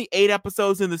there's only 8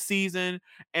 episodes in the season.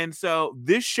 And so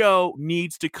this show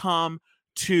needs to come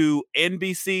to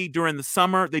NBC during the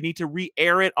summer. They need to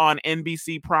re-air it on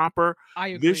NBC proper. I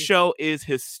agree. This show is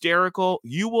hysterical.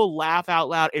 You will laugh out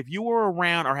loud if you were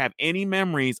around or have any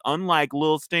memories, unlike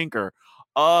Lil Stinker,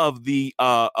 of the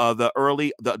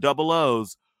early double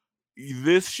O's.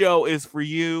 This show is for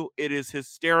you. It is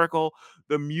hysterical.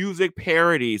 The music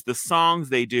parodies, the songs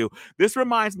they do. This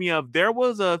reminds me of, there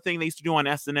was a thing they used to do on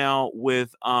SNL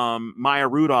with Maya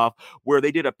Rudolph, where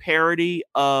they did a parody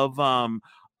of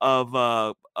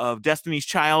Destiny's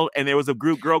Child, and there was a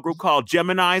girl group called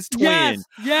Gemini's Twin.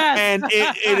 Yes. And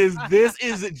this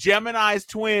is Gemini's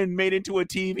Twin made into a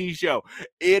TV show.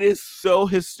 It is so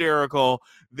hysterical.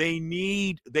 This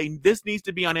needs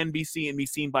to be on NBC and be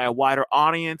seen by a wider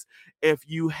audience. If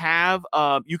you have,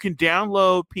 you can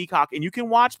download Peacock, and you can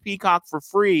watch Peacock for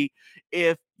free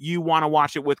if you want to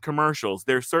watch it with commercials.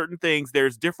 There's certain things,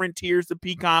 there's different tiers of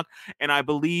Peacock, and I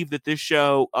believe that this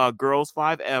show, Girls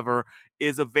 5 Eva,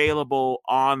 is available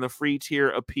on the free tier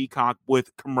of Peacock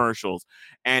with commercials,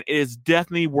 and it is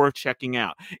definitely worth checking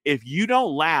out. If you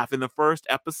don't laugh in the first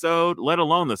episode, let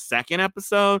alone the second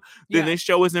episode, then this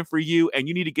show isn't for you, and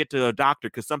you need to get to a doctor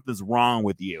because something's wrong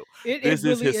with you. This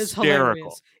really is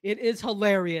hysterical. It is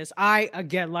hilarious. I,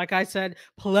 again, like I said,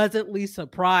 pleasantly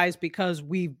surprised, because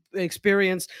we've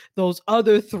experienced those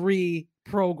other 3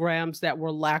 programs that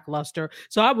were lackluster.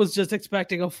 So I was just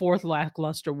expecting a fourth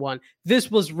lackluster one.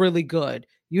 This was really good.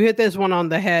 You hit this one on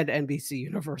the head, NBC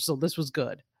Universal. This was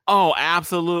good. Oh,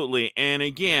 absolutely. And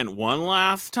again, one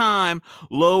last time,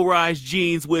 low-rise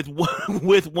jeans with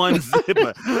one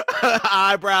zipper,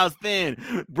 eyebrows thin,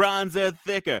 bronzer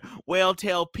thicker, whale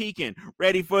tail peeking,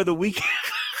 ready for the weekend.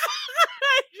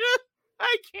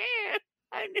 I can't.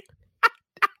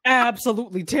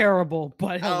 Absolutely terrible,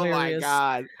 but hilarious. Oh my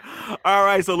God. All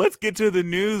right, so let's get to the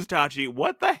news, Tachi.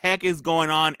 What the heck is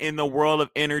going on in the world of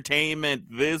entertainment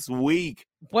this week?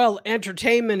 Well,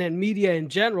 entertainment and media in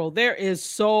general, there is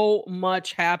so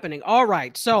much happening. All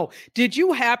right, so did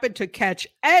you happen to catch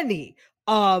any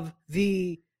of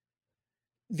the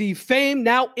famed,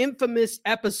 now infamous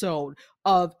episode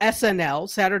of SNL,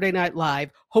 Saturday Night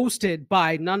Live, hosted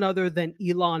by none other than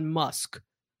Elon Musk?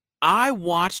 I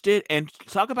watched it, and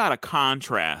talk about a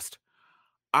contrast.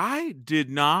 I did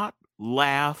not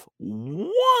laugh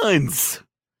once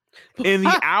in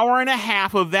the hour and a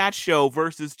half of that show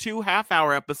versus 2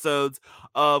 half-hour episodes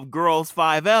of Girls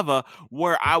 5 Eva,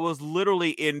 where I was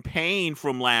literally in pain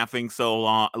from laughing so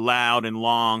loud and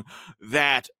long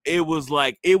that it was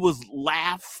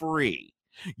laugh-free.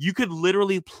 You could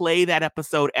literally play that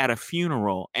episode at a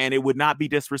funeral and it would not be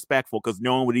disrespectful because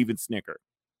no one would even snicker.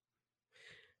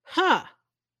 Huh.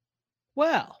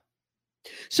 Well,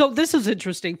 so this is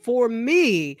interesting. For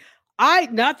me,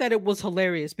 not that it was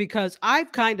hilarious, because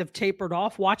I've kind of tapered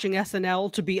off watching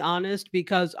SNL, to be honest,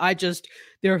 because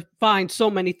there find so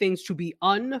many things to be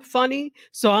unfunny.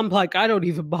 So I'm like, I don't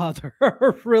even bother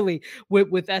really with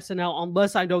SNL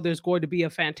unless I know there's going to be a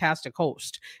fantastic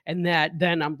host. And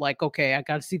then I'm like, okay, I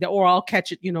got to see that, or I'll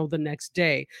catch it, the next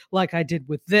day, like I did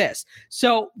with this.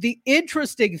 So the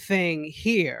interesting thing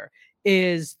here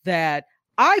is that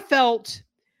I felt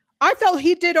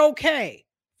he did okay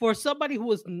for somebody who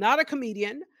was not a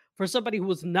comedian, for somebody who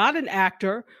was not an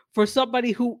actor, for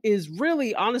somebody who is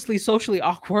really, honestly, socially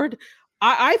awkward.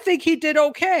 I think he did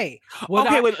okay.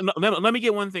 Wait, let me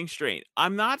get one thing straight.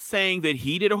 I'm not saying that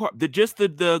he did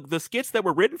the skits that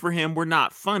were written for him were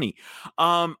not funny.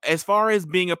 As far as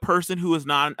being a person who is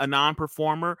not a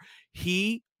non-performer,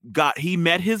 he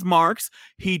met his marks.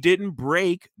 He didn't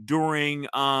break during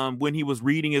when he was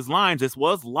reading his lines. This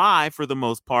was live for the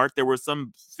most part. There were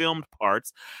some filmed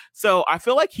parts. So I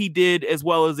feel like he did as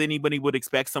well as anybody would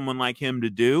expect someone like him to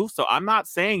do. So I'm not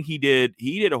saying he did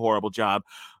a horrible job.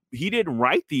 He didn't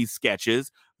write these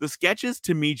sketches. The sketches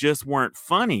to me just weren't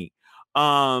funny.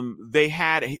 They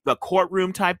had a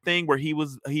courtroom type thing where he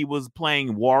was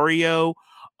playing Wario.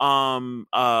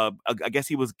 I guess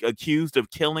he was accused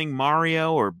of killing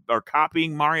Mario or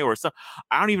copying Mario or something.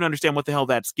 I don't even understand what the hell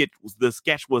the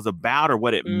sketch was about or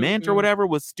what it meant or whatever.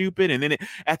 Was stupid. And then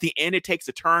at the end, it takes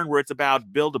a turn where it's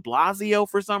about Bill de Blasio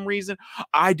for some reason.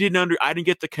 I didn't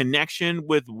get the connection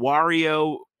with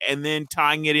Wario and then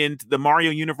tying it into the Mario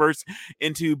universe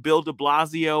into Bill de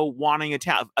Blasio wanting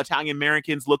Italian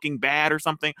Americans looking bad or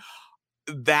something.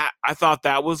 That I thought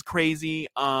that was crazy.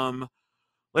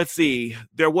 Let's see.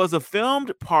 There was a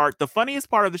filmed part. The funniest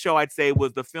part of the show, I'd say,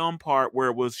 was the film part where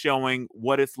it was showing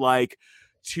what it's like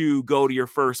to go to your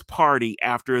first party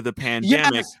after the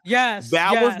pandemic. Yes.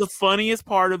 That was the funniest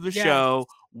part of the show,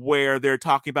 where they're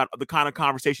talking about the kind of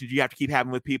conversations you have to keep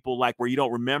having with people, like where you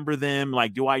don't remember them,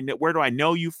 like where do I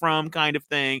know you from, kind of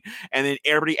thing. And then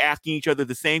everybody asking each other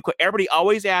the same question. Everybody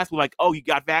always asks, like, oh, you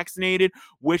got vaccinated?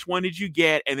 Which one did you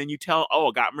get? And then you tell, oh,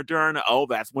 I got Moderna. Oh,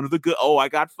 that's one of the good. Oh, I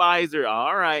got Pfizer.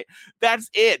 All right, that's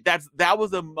it. That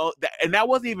was and that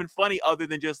wasn't even funny, other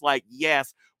than just like,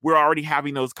 yes, we're already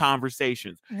having those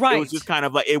conversations. Right. It was just kind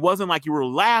of like, it wasn't like you were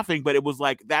laughing, but it was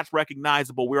like, that's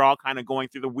recognizable. We're all kind of going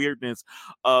through the weirdness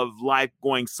of life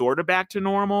going sort of back to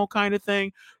normal kind of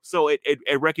thing. So it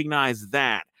recognized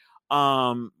that.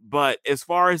 But as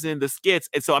far as in the skits,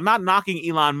 and so I'm not knocking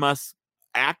Elon Musk's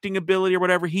acting ability or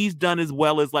whatever. He's done as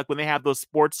well as like when they have those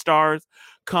sports stars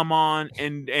come on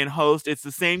and host. It's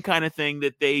the same kind of thing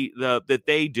that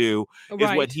they do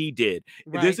is what he did.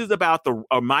 Right. This is about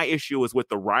my issue is with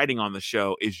the writing on the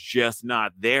show is just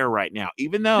not there right now.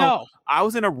 Even though I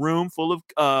was in a room full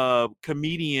of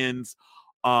comedians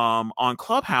on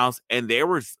Clubhouse, and there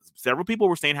were several people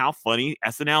were saying how funny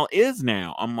SNL is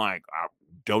now. I'm like, I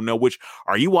don't know which.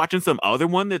 Are you watching some other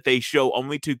one that they show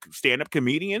only to stand-up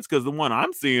comedians? Because the one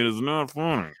I'm seeing is not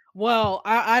funny. Well,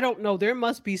 I don't know. There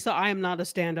must be I am not a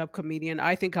stand-up comedian.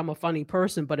 I think I'm a funny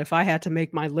person, but if I had to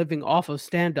make my living off of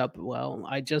stand-up, well,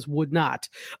 I just would not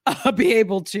be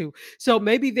able to. So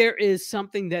maybe there is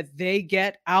something that they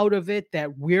get out of it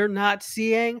that we're not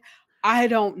seeing. I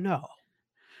don't know.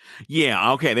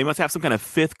 Yeah, okay. They must have some kind of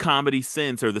fifth comedy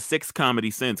sense or the sixth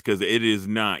comedy sense because it is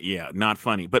not, yeah, not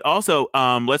funny. But also,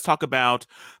 let's talk about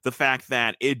the fact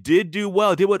that it did do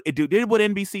well. It did did what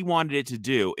NBC wanted it to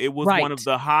do. It was one of Right.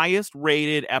 the highest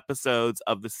rated episodes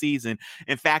of the season.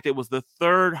 In fact, it was the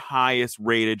third highest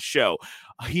rated show.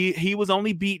 He was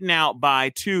only beaten out by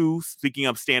two, speaking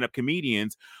of stand-up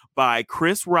comedians, by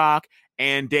Chris Rock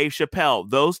and Dave Chappelle.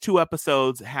 Those two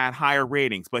episodes had higher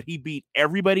ratings, but he beat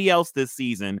everybody else this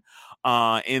season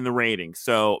in the ratings.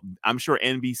 So I'm sure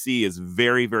NBC is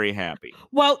very, very happy.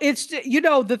 Well, it's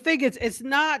the thing is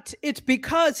it's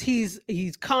because he's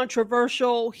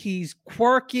controversial, he's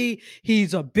quirky,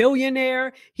 he's a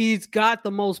billionaire, he's got the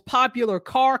most popular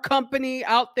car company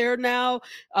out there now.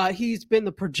 He's been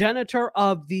the progenitor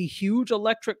of the huge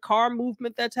electric car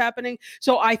movement that's happening.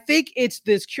 So I think it's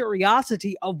this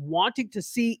curiosity of wanting to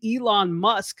see Elon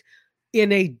Musk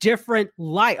in a different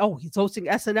light. Oh, he's hosting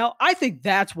SNL. I think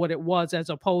that's what it was, as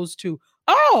opposed to,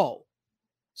 oh,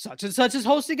 such and such is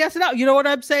hosting SNL. You know what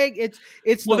I'm saying? It's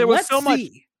Well, the there was let's so much.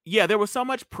 see. Yeah, there was so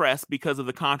much press because of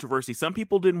the controversy. Some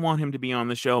people didn't want him to be on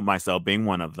the show, myself being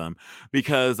one of them,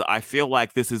 because I feel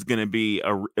like this is going to be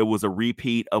it was a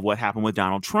repeat of what happened with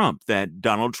Donald Trump. That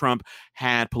Donald Trump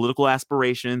had political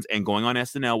aspirations, and going on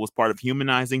SNL was part of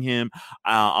humanizing him.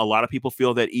 A lot of people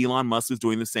feel that Elon Musk is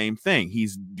doing the same thing.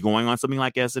 He's going on something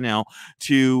like SNL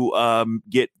to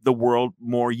get the world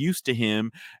more used to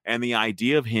him and the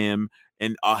idea of him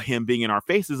and him being in our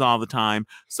faces all the time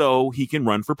so he can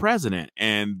run for president.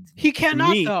 And He to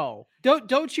cannot me, though.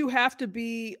 Don't you have to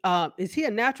be is he a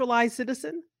naturalized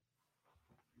citizen?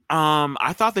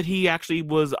 I thought that he actually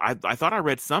was. I thought I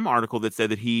read some article that said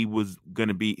that he was going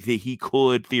to be, that he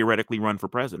could theoretically run for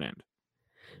president.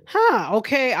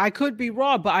 Okay, I could be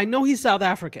wrong, but I know he's South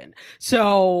African.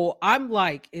 So I'm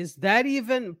like, is that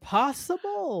even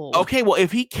possible? Okay, well,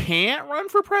 if he can't run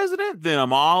for president, then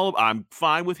I'm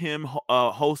fine with him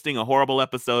hosting a horrible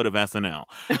episode of SNL.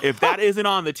 If that isn't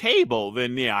on the table,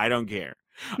 then yeah, I don't care.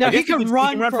 I Now he guess can he can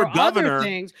run run for for other governor.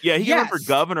 things. Yeah, he can run for Yes.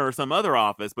 governor or some other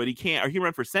office, but he can't, or he can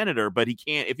run for senator, but he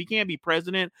can't. If he can't be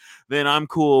president, then I'm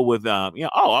cool with, oh,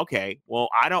 okay. Well,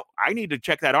 I need to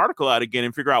check that article out again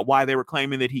and figure out why they were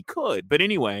claiming that he could. But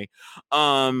anyway,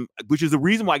 which is the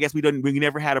reason why I guess we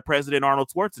never had a president,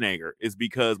 Arnold Schwarzenegger, is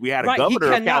because we had a Right, he governor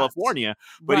of cannot. California,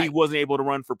 but he Right. wasn't able to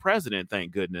run for president,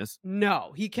 thank goodness.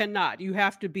 No, he cannot. You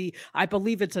have to be, I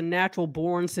believe it's a natural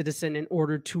born citizen in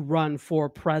order to run for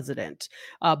president.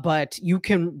 But you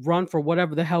can run for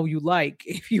whatever the hell you like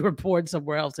if you were born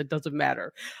somewhere else. It doesn't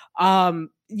matter.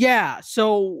 Yeah.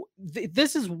 So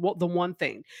this is the one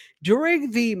thing.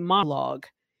 During the monologue,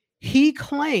 he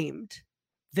claimed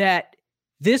that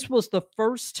this was the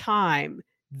first time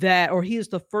or he is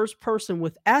the first person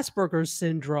with Asperger's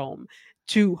syndrome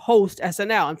to host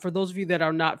SNL. And for those of you that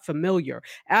are not familiar,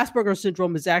 Asperger's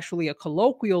syndrome is actually a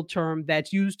colloquial term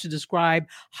that's used to describe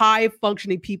high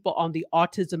functioning people on the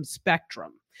autism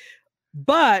spectrum.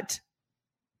 But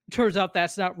turns out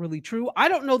that's not really true. I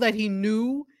don't know that he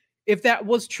knew if that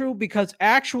was true, because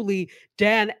actually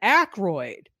Dan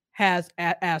Aykroyd has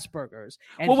Asperger's.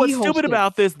 And well, what's stupid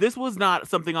about this was not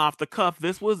something off the cuff.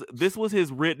 This was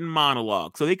his written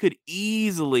monologue. So they could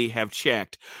easily have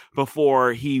checked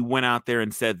before he went out there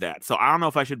and said that. So I don't know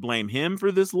if I should blame him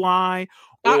for this lie,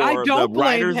 or I don't the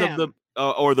blame writers him. of the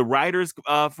or the writers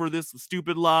for this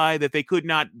stupid lie that they could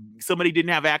not, somebody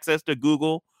didn't have access to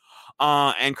Google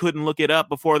and couldn't look it up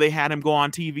before they had him go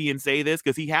on TV and say this,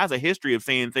 because he has a history of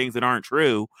saying things that aren't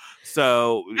true.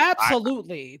 So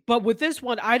absolutely. But with this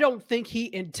one, I don't think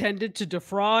he intended to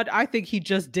defraud. I think he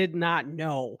just did not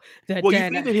know that. Well, you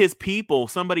think that his people,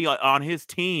 somebody on his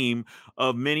team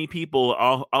of many people,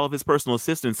 all of his personal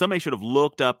assistants, somebody should have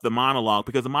looked up the monologue,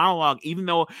 because the monologue, even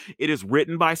though it is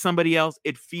written by somebody else,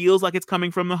 it feels like it's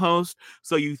coming from the host.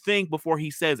 So you think before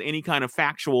he says any kind of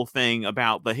factual thing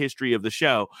about the history of the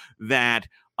show that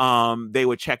they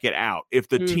would check it out. If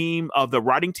the team of the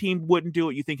writing team wouldn't do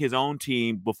it, you think his own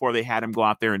team, before they had him go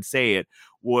out there and say it,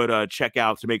 would check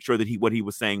out to make sure that what he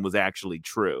was saying was actually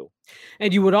true.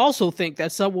 And you would also think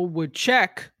that someone would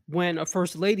check when a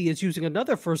first lady is using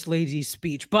another first lady's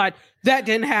speech, but that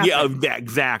didn't happen. Yeah,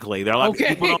 exactly. They're like,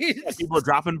 okay. people are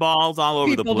dropping balls all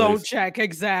over the place. People don't check.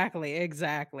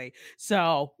 Exactly.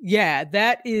 So yeah,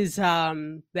 that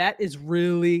is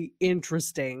really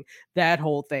interesting, that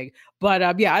whole thing.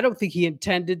 But yeah, I don't think he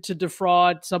intended to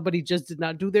defraud. Somebody just did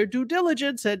not do their due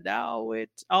diligence, and now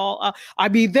it's all. I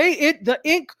mean, they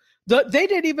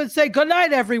didn't even say good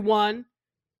night, everyone.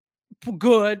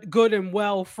 Good and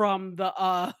well from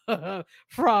the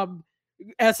from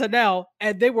SNL,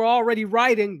 and they were already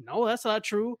writing, no, that's not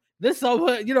true. This,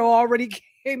 already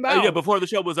came Yeah, out before the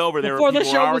show was over, there were before the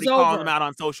people were show was already calling them over. out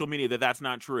on social media that that's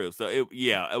not true. So it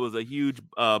was a huge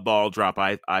ball drop.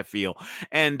 I feel,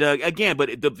 and again,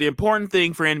 but the important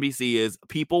thing for NBC is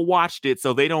people watched it,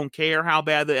 so they don't care how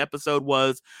bad the episode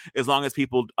was, as long as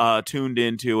people tuned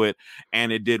into it,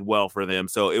 and it did well for them.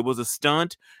 So it was a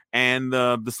stunt, and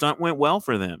the stunt went well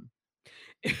for them.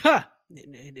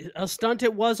 A stunt,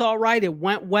 it was all right, it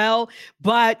went well,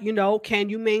 but can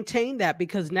you maintain that?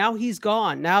 Because now he's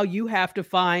gone. Now you have to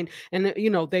find, and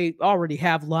they already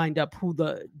have lined up who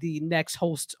the next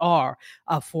hosts are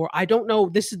for, I don't know,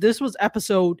 this was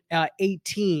episode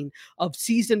 18 of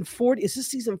season 40. Is this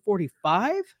season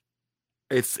 45?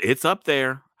 It's up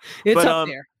there. It's up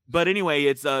there. But anyway,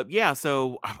 it's yeah.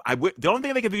 So the only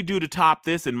thing they could do to top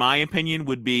this, in my opinion,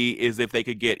 is if they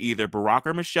could get either Barack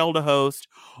or Michelle to host,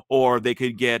 or they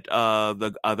could get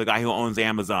the guy who owns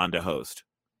Amazon to host.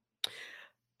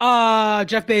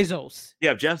 Jeff Bezos.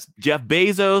 Yeah, Jeff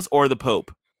Bezos or the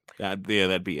Pope. That'd be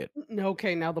it.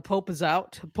 Okay, now the Pope is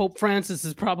out. Pope Francis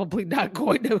is probably not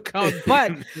going to come,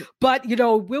 but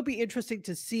will be interesting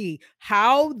to see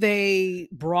how they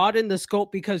broaden the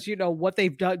scope, because what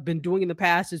they've been doing in the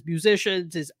past is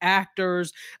musicians, is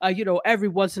actors. Every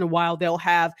once in a while they'll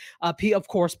have, of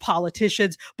course,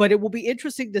 politicians. But it will be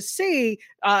interesting to see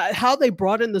how they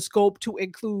broaden the scope to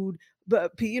include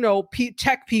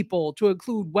tech people, to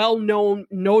include well-known,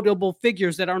 notable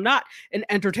figures that are not in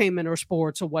entertainment or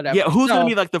sports or whatever. Yeah, who's going to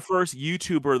be like the first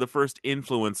YouTuber, the first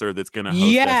influencer that's going to host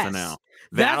SNL?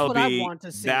 That's what I want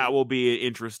to see. That will be an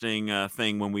interesting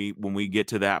thing when we get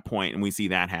to that point and we see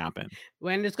that happen.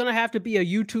 When it's going to have to be a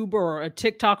YouTuber or a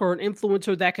TikTok or an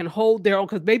influencer that can hold their own,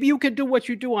 because maybe you can do what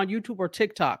you do on YouTube or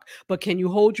TikTok, but can you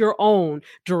hold your own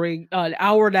during an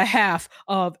hour and a half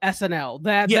of SNL?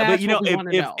 That's but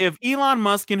if Elon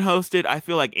Musk can host it, I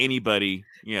feel like anybody.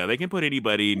 Yeah, they can put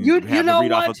anybody. And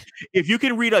if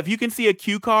you can see a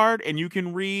cue card and you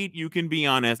can read, you can be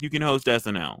honest. You can host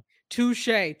SNL. Touche.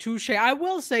 I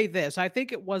will say this. I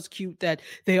think it was cute that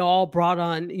they all brought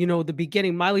on, the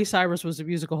beginning. Miley Cyrus was the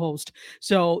musical host.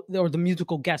 Or the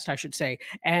musical guest, I should say.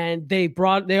 And they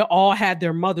all had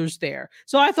their mothers there.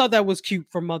 So I thought that was cute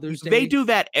for Mother's Day. They do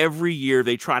that every year.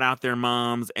 They trot out their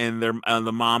moms, and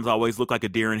the moms always look like a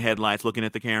deer in headlights looking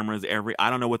at the cameras. I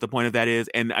don't know what the point of that is.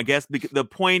 And I guess the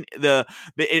point,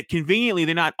 conveniently,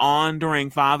 they're not on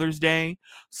during Father's Day.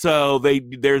 So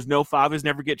there's no fathers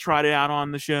never get trotted out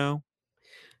on the show.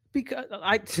 Because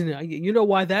you know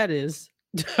why that is.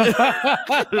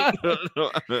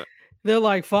 They're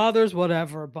like, fathers,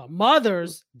 whatever, but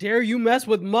mothers, dare you mess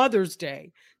with Mother's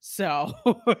Day? So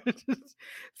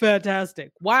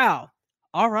fantastic. Wow.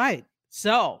 All right.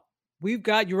 So you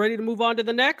ready to move on to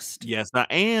the next? Yes, I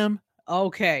am.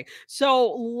 Okay.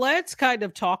 So let's kind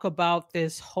of talk about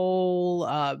this whole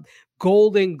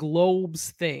Golden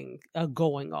Globes thing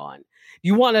going on.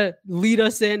 You want to lead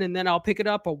us in and then I'll pick it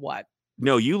up, or what?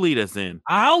 No, you lead us in.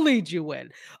 I'll lead you in.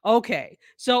 Okay.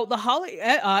 So the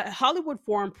Hollywood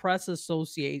Foreign Press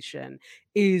Association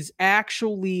is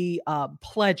actually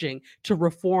pledging to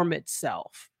reform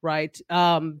itself, right?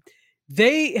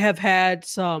 They have had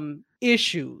some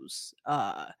issues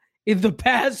in the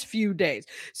past few days.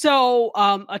 So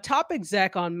a top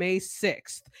exec on May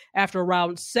 6th, after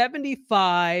around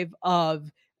 75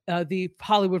 of the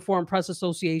Hollywood Foreign Press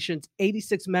Association's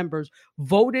 86 members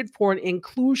voted for an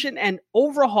inclusion and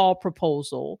overhaul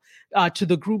proposal to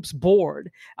the group's board.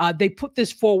 They put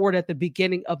this forward at the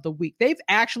beginning of the week. They've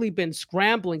actually been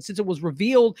scrambling since it was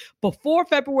revealed before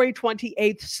February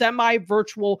 28th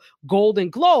semi-virtual Golden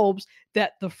Globes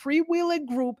that the freewheeling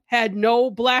group had no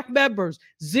Black members.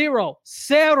 Zero,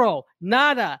 cero,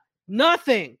 nada,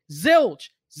 nothing, zilch,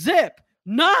 zip,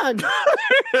 none.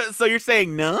 So you're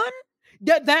saying none?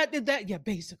 Yeah,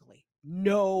 basically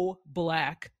none, no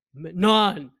Black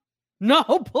member.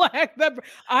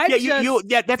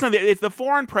 That's not it's the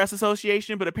Foreign Press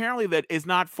Association, but apparently that is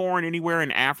not foreign anywhere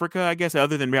in Africa, I guess,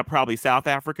 other than probably South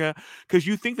Africa, because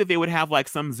you think that they would have like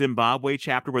some Zimbabwe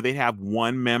chapter where they'd have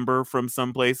one member from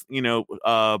someplace,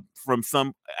 from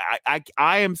some.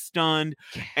 I am stunned,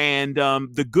 and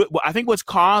I think what's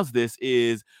caused this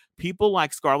is people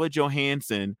like Scarlett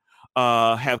Johansson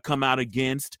have come out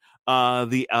against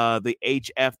the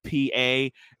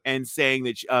HFPA and saying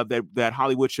that that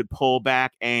Hollywood should pull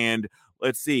back. And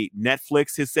let's see,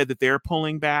 Netflix has said that they're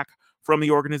pulling back from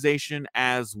the organization,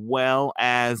 as well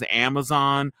as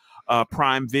Amazon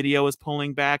Prime Video is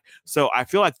pulling back. So I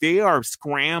feel like they are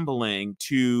scrambling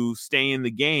to stay in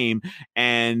the game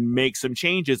and make some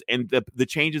changes. And the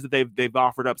changes that they've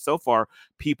offered up so far,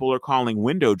 people are calling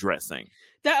window dressing.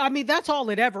 I mean, that's all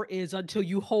it ever is until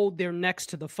you hold their necks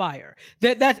to the fire.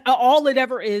 That's all it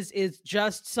ever is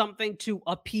just something to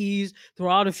appease,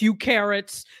 throw out a few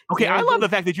carrots. Okay, I love the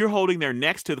fact that you're holding their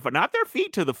necks to the fire, not their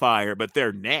feet to the fire, but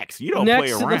their necks. You don't play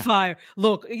next to around. the fire.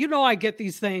 Look, you know I get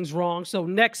these things wrong, so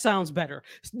neck sounds better.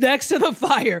 Next to the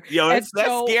fire. Yo, that's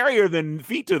scarier than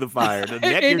feet to the fire. The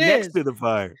neck, your neck's to the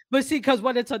fire. But see, because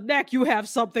when it's a neck, you have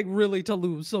something really to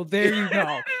lose. So there you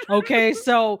go. Okay,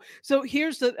 so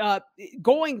here's the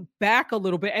going back a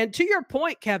little bit, and to your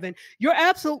point, Kevin, you're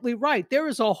absolutely right. There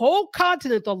is a whole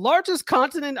continent, the largest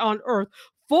continent on Earth,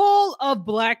 full of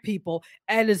Black people,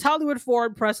 and it's Hollywood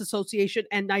Foreign Press Association,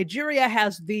 and Nigeria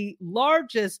has the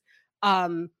largest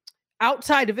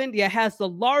outside of India has the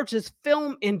largest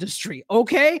film industry.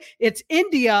 Okay, it's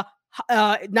India,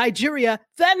 Nigeria,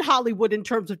 then Hollywood in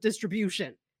terms of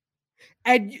distribution.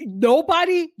 And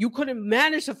you couldn't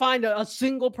manage to find a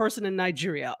single person in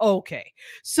Nigeria. Okay,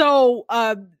 so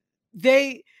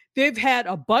they've had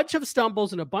a bunch of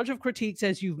stumbles and a bunch of critiques,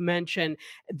 as you've mentioned.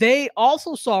 They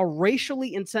also saw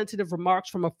racially insensitive remarks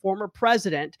from a former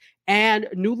president and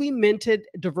newly minted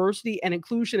diversity and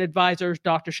inclusion advisors,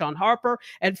 Dr. Sean Harper,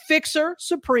 and Fixer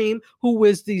Supreme, who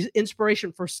was the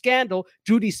inspiration for Scandal,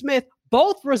 Judy Smith,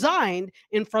 both resigned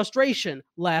in frustration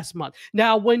last month.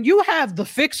 Now, when you have the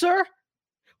Fixer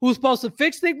who's supposed to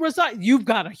fix things resign, you've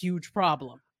got a huge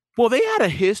problem. Well, they had a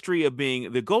history of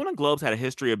being, the Golden Globes had a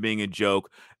history of being a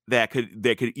joke that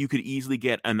you could easily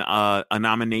get a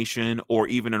nomination or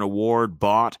even an award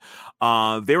bought.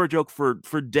 They were a joke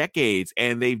for decades,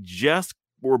 and they just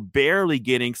were barely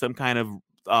getting some kind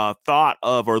of thought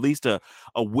of, or at least a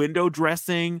window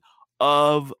dressing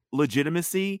of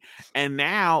legitimacy. And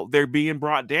now they're being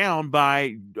brought down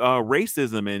by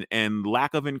racism and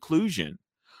lack of inclusion.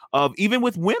 Even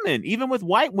with women, even with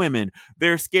white women,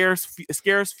 there's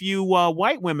scarce few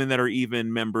white women that are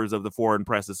even members of the Foreign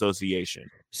Press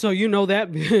Association. So you know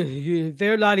that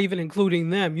they're not even including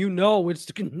them. You know it's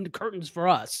the curtains for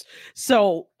us.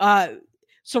 So Ted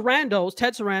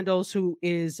Sarandos, who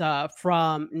is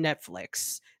from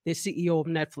Netflix, the CEO of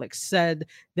Netflix, said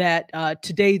that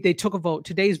today they took a vote.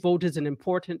 Today's vote is an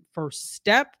important first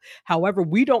step. However,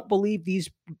 we don't believe these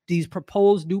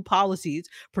proposed new policies,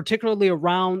 particularly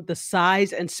around the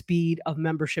size and speed of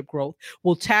membership growth,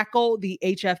 will tackle the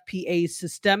HFPA's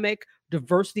systemic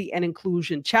diversity and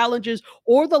inclusion challenges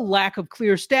or the lack of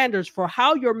clear standards for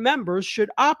how your members should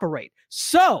operate.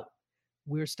 So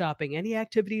we're stopping any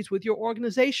activities with your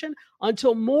organization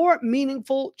until more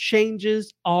meaningful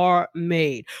changes are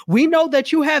made. We know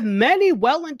that you have many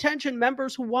well-intentioned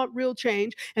members who want real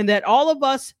change, and that all of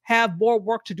us have more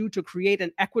work to do to create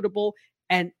an equitable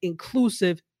and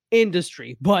inclusive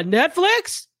industry. But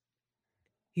Netflix,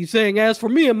 he's saying, as for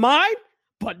me and mine,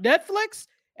 but Netflix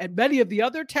and many of the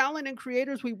other talent and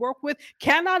creators we work with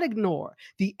cannot ignore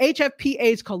the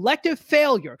HFPA's collective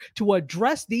failure to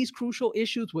address these crucial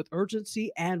issues with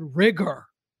urgency and rigor.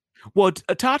 Well,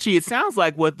 Tachi, it sounds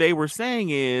like what they were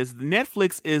saying is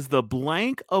Netflix is the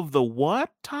blank of the what,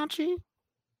 Tachi?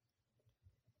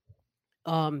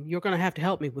 You're going to have to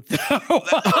help me with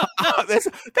that. That's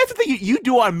the thing you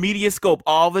do on Mediascope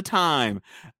all the time.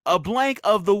 A blank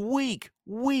of the week.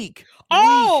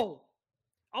 Oh!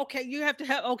 Okay, you have to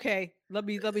have. Okay, let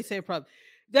me say a problem.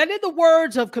 Then, in the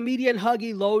words of comedian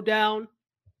Huggy Lowdown,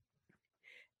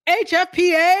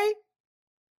 HFPA,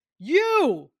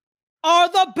 you are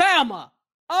the Bama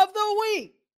of the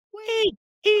week.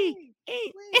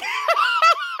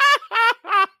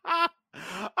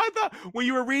 I thought when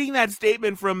you were reading that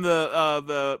statement from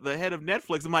the head of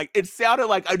Netflix, I'm like, it sounded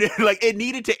like it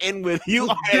needed to end with you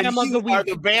are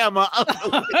the Bama of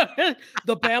the week.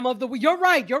 The Bama of the week. You're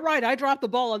right. I dropped the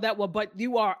ball on that one, but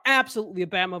you are absolutely a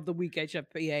Bama of the week,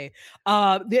 HFPA.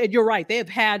 You're right. They have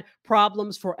had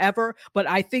problems forever, but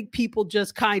I think people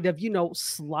just kind of,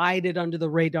 slide it under the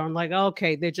radar and like,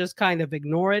 okay, they just kind of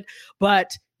ignore it,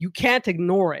 but you can't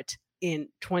ignore it in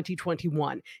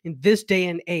 2021, in this day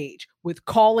and age, with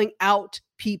calling out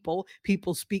people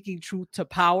speaking truth to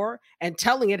power and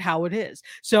telling it how it is.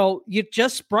 So you're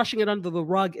just brushing it under the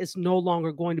rug is no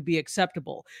longer going to be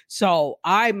acceptable. So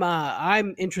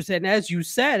I'm interested, and as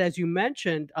you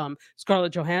mentioned,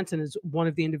 Scarlett Johansson is one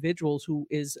of the individuals who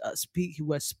is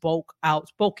who has spoken out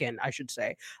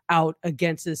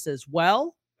against this as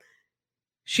well.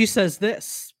 She says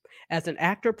this: as an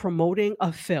actor promoting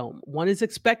a film, one is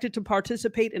expected to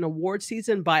participate in award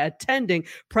season by attending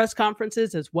press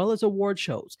conferences as well as award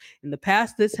shows. In the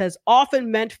past, this has often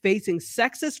meant facing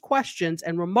sexist questions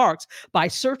and remarks by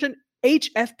certain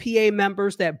HFPA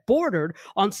members that bordered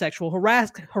on sexual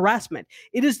harassment.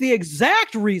 It is the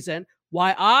exact reason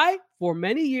why I, for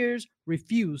many years,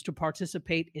 refused to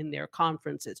participate in their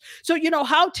conferences. So,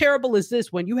 how terrible is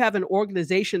this when you have an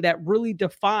organization that really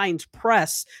defines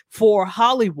press for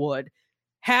Hollywood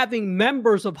having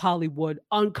members of Hollywood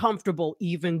uncomfortable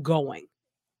even going?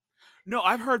 No,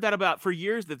 I've heard that about for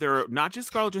years that there are not just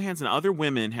Scarlett Johansson, other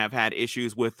women have had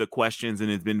issues with the questions and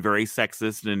it's been very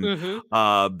sexist and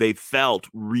Mm-hmm. they felt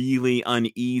really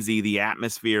uneasy. The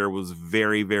atmosphere was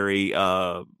very, very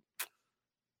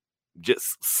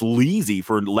just sleazy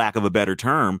for lack of a better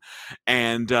term,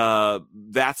 and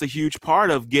that's a huge part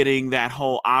of getting that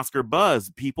whole Oscar buzz.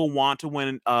 People want to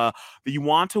win you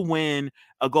want to win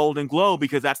a Golden Globe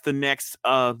because that's the next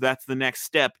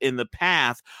step in the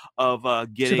path of To the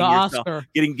getting yourself Oscar.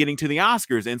 getting to the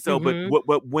Oscars. And so Mm-hmm.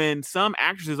 but when some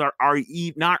actresses are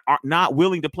not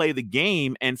willing to play the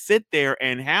game and sit there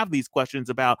and have these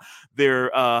questions about their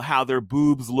how their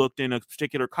boobs looked in a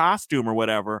particular costume or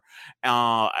whatever,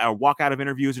 or walk out of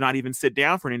interviews or not even sit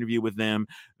down for an interview with them,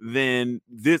 then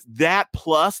that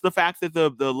plus the fact that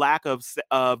the lack of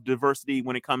diversity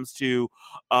when it comes to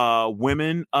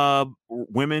women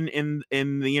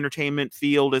in the entertainment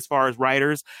field as far as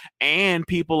writers and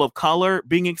people of color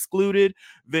being excluded,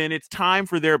 then it's time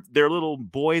for their little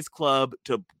boys club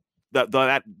to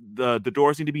the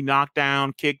doors need to be knocked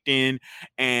down, kicked in,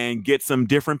 and get some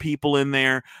different people in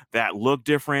there that look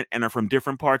different and are from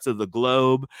different parts of the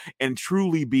globe, and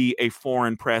truly be a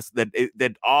foreign press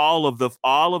that all of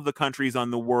the countries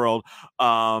on the world,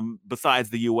 besides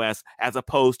the U.S., as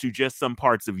opposed to just some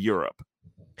parts of Europe.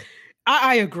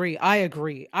 I agree. I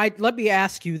agree. Let me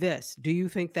ask you this: do you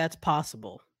think that's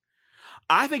possible?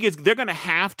 I think they're going to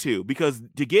have to, because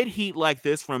to get heat like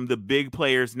this from the big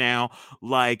players now,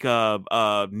 like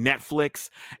Netflix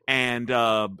and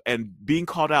being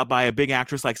called out by a big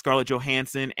actress like Scarlett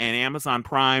Johansson and Amazon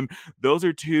Prime, those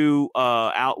are two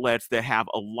outlets that have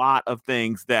a lot of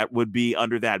things that would be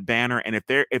under that banner. And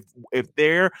if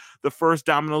they're the first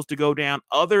dominoes to go down,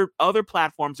 other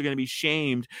platforms are going to be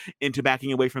shamed into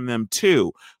backing away from them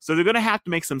too. So they're going to have to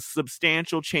make some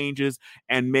substantial changes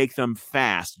and make them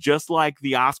fast, just like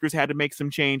the Oscars had to make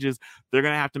some changes. They're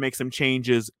going to have to make some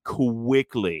changes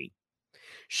quickly.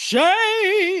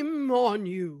 Shame on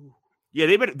you. Yeah,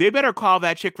 they better call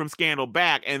that chick from Scandal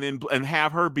back and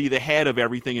have her be the head of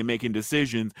everything and making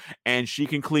decisions, and she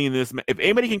can clean this. If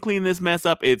anybody can clean this mess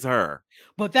up, it's her.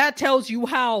 But that tells you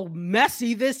how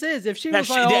messy this is. If she was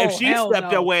if she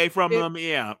stepped no. away from them,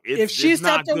 yeah. If she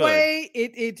stepped away,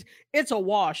 it's a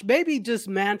wash. Maybe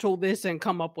dismantle this and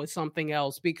come up with something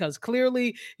else, because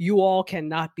clearly you all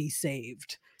cannot be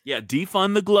saved. Yeah,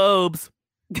 defund the Globes.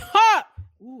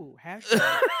 Ooh, hashtag.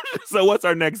 So what's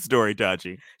our next story,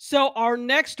 Tachi? So our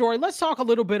next story, let's talk a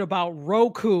little bit about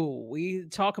Roku. We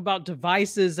talk about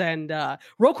devices and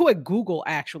Roku at Google,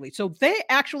 actually. So they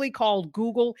actually called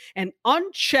Google an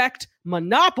unchecked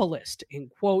monopolist, in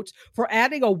quotes, for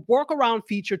adding a workaround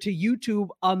feature to YouTube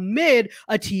amid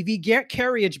a TV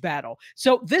carriage battle.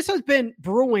 So this has been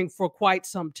brewing for quite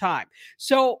some time.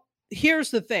 So here's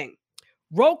the thing.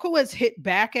 Roku has hit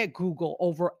back at Google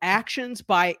over actions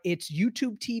by its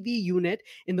YouTube TV unit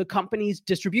in the company's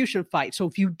distribution fight. So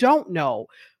if you don't know,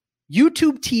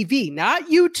 YouTube TV, not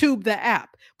YouTube the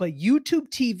app, but YouTube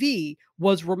TV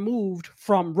was removed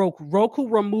from Roku. Roku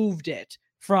removed it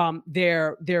from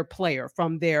their player,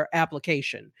 from their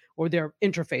application or their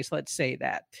interface, let's say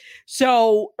that.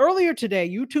 So earlier today,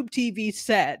 YouTube TV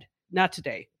said, not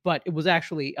today, but it was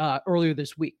actually earlier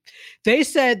this week, they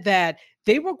said that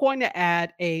they were going to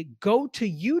add a go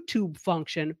to YouTube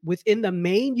function within the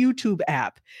main YouTube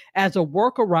app as a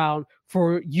workaround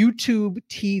for YouTube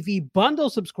TV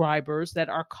bundle subscribers that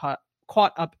are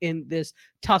caught up in this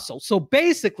tussle. So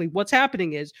basically what's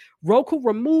happening is Roku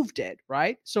removed it,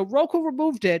 right? So Roku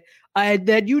removed it, and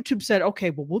then YouTube said, okay,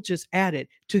 well, we'll just add it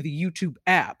to the YouTube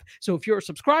app. So if you're a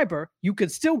subscriber, you can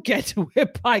still get to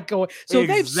it by going. So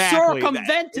exactly. They've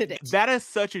circumvented it. That is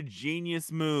such a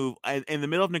genius move in the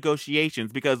middle of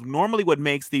negotiations, because normally what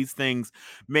makes these things,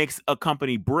 makes a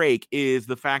company break, is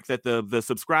the fact that the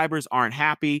subscribers aren't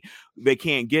happy, they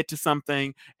can't get to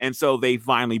something, and so they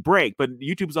finally break. But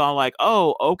YouTube's all like,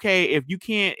 oh, okay, if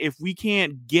we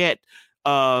can't get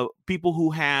people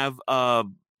who have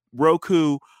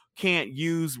Roku can't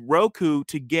use Roku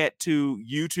to get to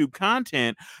YouTube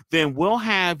content, then we'll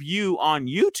have you on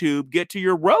YouTube get to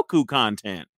your Roku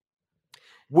content,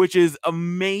 which is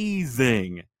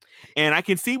amazing. And I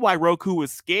can see why Roku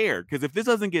is scared, because if this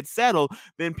doesn't get settled,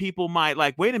 then people might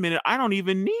like, wait a minute, I don't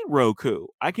even need Roku.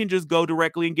 I can just go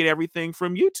directly and get everything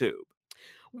from YouTube.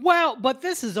 Well, but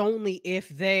this is only if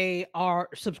they are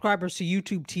subscribers to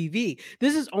YouTube TV.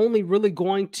 This is only really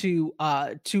going to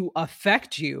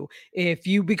affect you if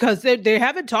you, because they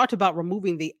haven't talked about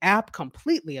removing the app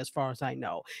completely, as far as I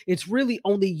know. It's really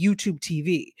only YouTube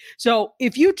TV. So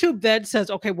if YouTube then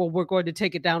says, okay, well, we're going to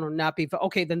take it down or not be,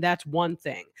 okay, then that's one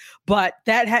thing. But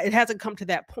it hasn't come to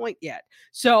that point yet.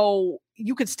 So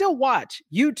you can still watch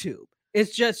YouTube.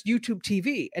 It's just YouTube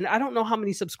TV, and I don't know how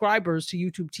many subscribers to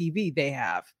YouTube TV they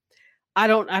have. I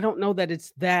don't know that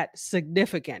it's that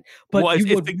significant, but Well, you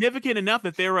it's would. significant enough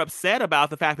that they're upset about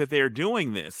the fact that they're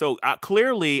doing this. So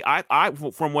clearly,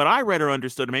 from what I read or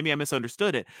understood, or maybe I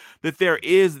misunderstood it,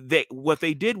 that what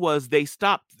they did was they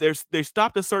stopped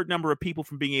a certain number of people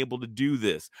from being able to do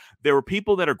this. There were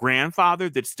people that are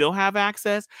grandfathered that still have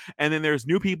access, and then there's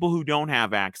new people who don't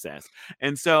have access.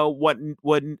 And so what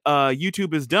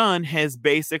YouTube has done has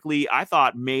basically, I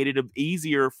thought, made it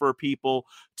easier for people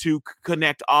to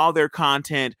connect all their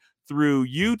content through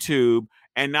YouTube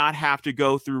and not have to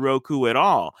go through Roku at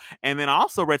all. And then I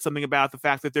also read something about the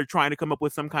fact that they're trying to come up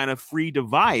with some kind of free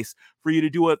device for you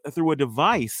to do it through a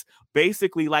device,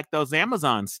 basically like those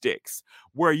Amazon sticks,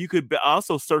 where you could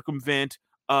also circumvent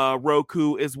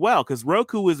Roku as well, because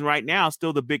Roku is right now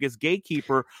still the biggest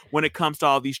gatekeeper when it comes to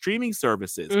all these streaming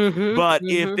services. But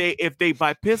if they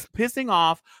by pissing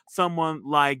off someone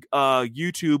like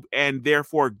YouTube and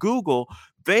therefore Google,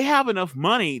 they have enough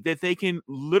money that they can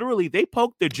they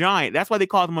poke the giant. That's why they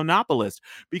call them monopolists,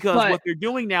 because what they're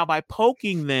doing now by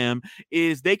poking them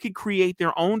is they can create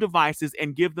their own devices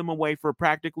and give them away for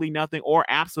practically nothing or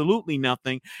absolutely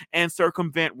nothing and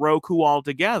circumvent Roku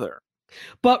altogether.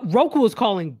 But Roku is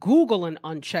calling Google an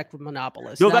unchecked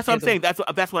monopolist. No, that's what I'm saying. That's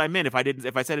what I meant. If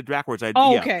I said it backwards,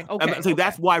 okay. So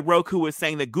that's why Roku is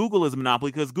saying that Google is a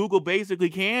monopoly, because Google basically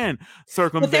can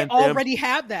circumvent. But they already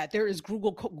have that. There is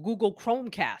Google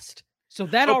Chromecast. So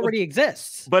that already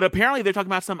exists. But apparently they're talking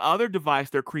about some other device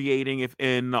they're creating. If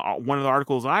in one of the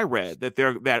articles I read, that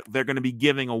they're going to be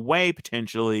giving away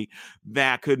potentially,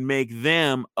 that could make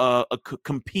them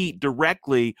compete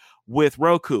directly with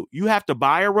Roku. You have to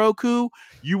buy a Roku.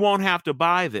 You won't have to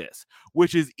buy this,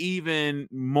 which is even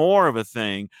more of a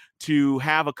thing, to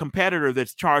have a competitor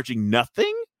that's charging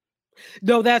nothing.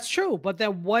 No, that's true. But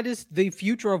then what is the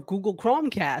future of Google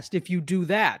Chromecast if you do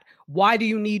that? Why do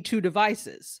you need two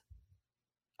devices?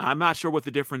 I'm not sure what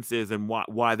the difference is and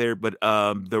why they're, but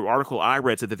the article I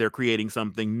read said that they're creating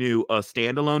something new, a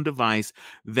standalone device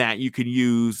that you can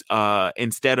use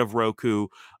instead of Roku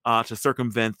to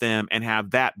circumvent them and have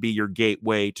that be your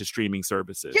gateway to streaming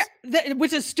services. Yeah,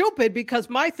 which is stupid, because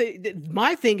my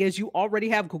thing is, you already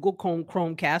have Google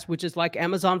Chromecast, which is like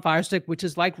Amazon Fire Stick, which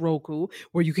is like Roku,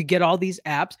 where you could get all these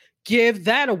apps. Give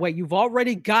that away. You've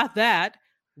already got that.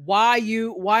 Why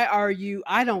are you,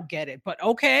 I don't get it, but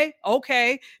okay,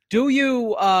 do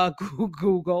you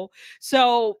Google?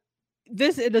 So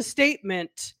this, in a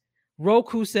statement,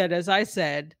 Roku said, as I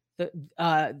said,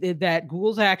 that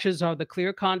Google's actions are the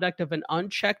clear conduct of an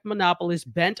unchecked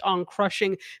monopolist bent on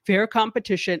crushing fair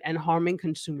competition and harming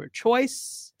consumer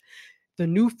choice. The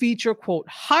new feature, quote,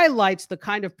 highlights the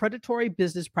kind of predatory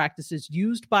business practices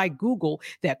used by Google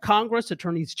that Congress,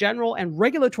 attorneys general, and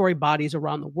regulatory bodies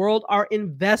around the world are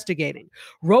investigating.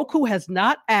 Roku has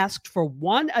not asked for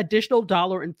one additional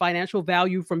dollar in financial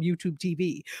value from YouTube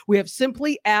TV. We have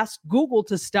simply asked Google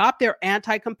to stop their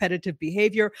anti-competitive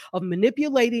behavior of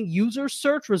manipulating user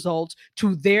search results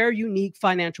to their unique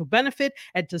financial benefit,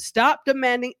 and to stop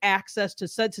demanding access to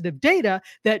sensitive data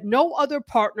that no other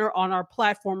partner on our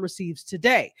platform receives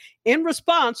today. In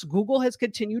response, Google has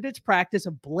continued its practice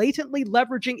of blatantly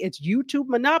leveraging its YouTube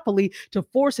monopoly to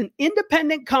force an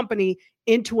independent company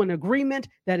into an agreement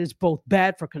that is both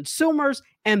bad for consumers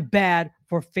and bad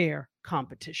for fair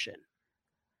competition.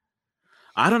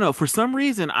 I don't know. For some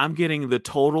reason, I'm getting the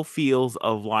total feels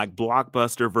of like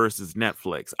Blockbuster versus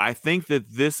Netflix. I think that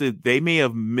they may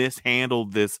have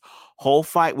mishandled this whole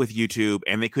fight with YouTube,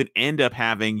 and they could end up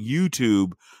having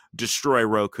YouTube destroy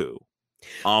Roku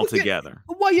altogether.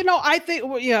 Well, I think,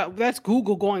 that's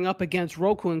Google going up against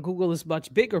Roku, and Google is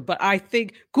much bigger. But I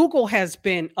think Google has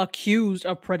been accused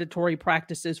of predatory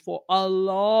practices for a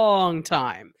long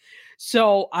time.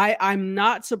 So I'm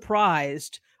not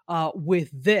surprised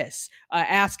with this,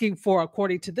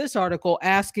 according to this article,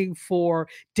 asking for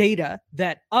data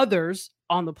that others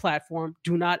on the platform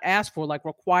do not ask for, like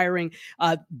requiring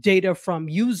data from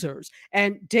users.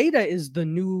 And data is the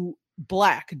new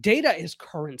black. Data is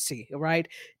currency, right?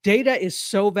 Data is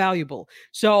so valuable.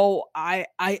 So I'm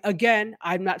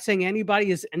not saying anybody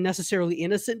is necessarily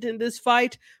innocent in this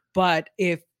fight, but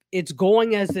if it's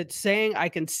going as it's saying. I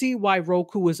can see why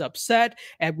Roku is upset.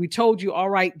 And we told you, all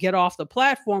right, get off the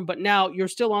platform, but now you're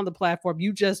still on the platform.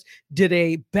 You just did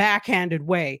a backhanded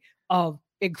way of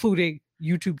including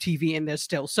YouTube TV in there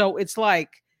still. So it's like,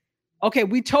 okay,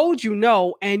 we told you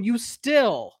no, and you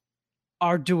still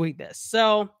are doing this.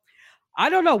 So I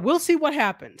don't know. We'll see what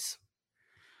happens.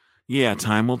 Yeah,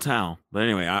 time will tell. But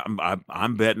anyway,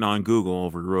 I'm betting on Google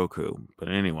over Roku. But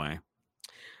anyway.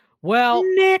 Well,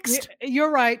 next.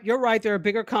 You're right. You're right. They're a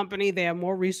bigger company. They have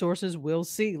more resources. We'll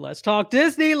see. Let's talk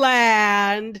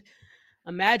Disneyland.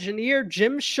 Imagineer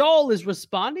Jim Scholl is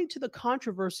responding to the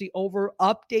controversy over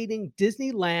updating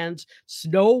Disneyland's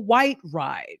Snow White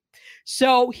ride.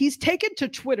 So he's taken to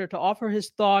Twitter to offer his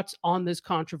thoughts on this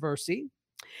controversy.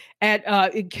 And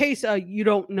in case you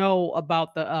don't know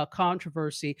about the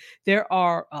controversy, there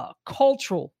are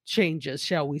cultural changes,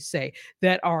 shall we say,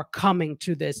 that are coming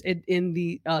to this in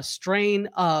the strain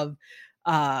of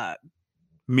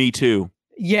Me Too.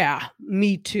 Yeah,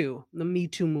 Me Too, the Me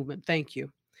Too movement. Thank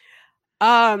you.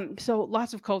 So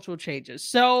lots of cultural changes.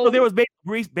 So there was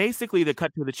basically, the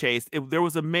cut to the chase. There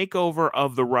was a makeover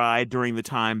of the ride during the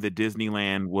time that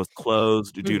Disneyland was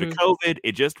closed due to COVID.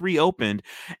 It just reopened,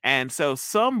 and so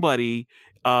somebody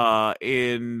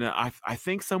in I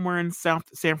think somewhere in San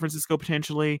Francisco,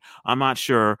 potentially, I'm not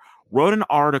sure, wrote an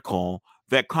article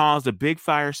that caused a big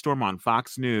firestorm on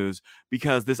Fox News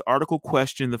because this article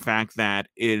questioned the fact that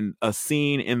in a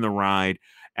scene in the ride,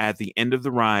 at the end of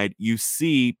the ride, you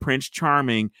see Prince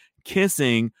Charming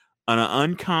kissing an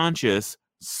unconscious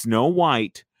Snow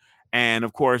White. And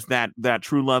of course, that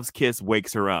true love's kiss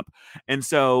wakes her up. And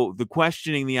so the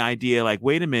questioning the idea, like,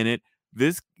 wait a minute,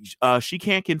 she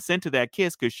can't consent to that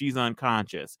kiss because she's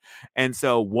unconscious. And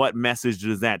so what message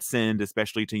does that send,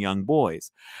 especially to young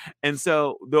boys? And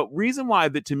so the reason why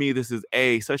that, to me, this is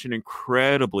such an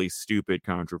incredibly stupid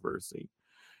controversy.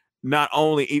 Not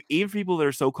only even people that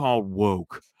are so-called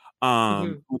woke,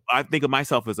 I think of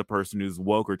myself as a person who's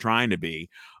woke or trying to be,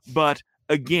 but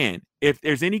again, if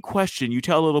there's any question, you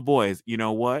tell little boys, you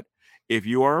know what? If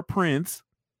you are a prince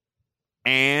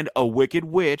and a wicked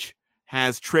witch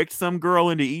has tricked some girl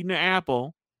into eating an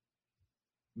apple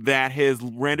that has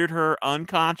rendered her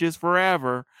unconscious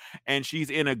forever, and she's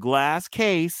in a glass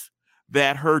case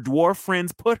that her dwarf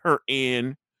friends put her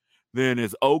in, then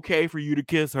it's okay for you to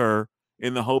kiss her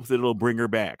in the hopes that it'll bring her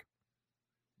back.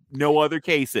 No other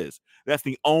cases. That's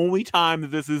the only time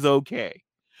that this is okay.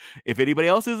 If anybody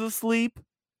else is asleep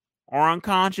or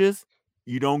unconscious,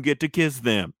 you don't get to kiss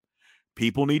them.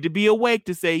 People need to be awake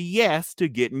to say yes to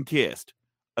getting kissed.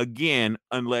 Again,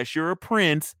 unless you're a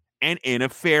prince and in a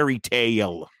fairy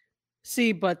tale.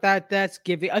 See, but that's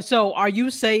giving. So are you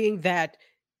saying that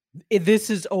this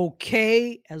is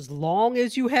okay as long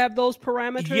as you have those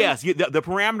parameters? Yes, the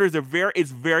parameters are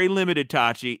it's very limited,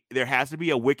 Tachi. There has to be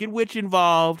a wicked witch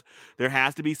involved. There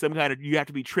has to be you have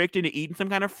to be tricked into eating some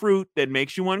kind of fruit that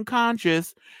makes you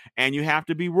unconscious, and you have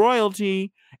to be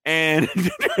royalty, and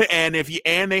and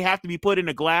they have to be put in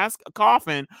a glass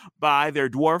coffin by their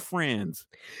dwarf friends.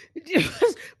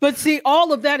 But see,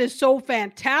 all of that is so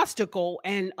fantastical,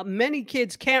 and many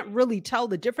kids can't really tell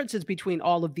the differences between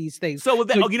all of these things. So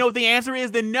you know what the answer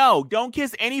is? Then no, don't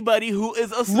kiss anybody who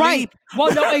is asleep. Right.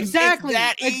 Well, no, exactly. It's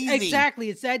that easy. Exactly.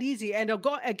 It's that easy. And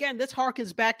again, this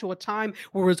harkens back to a time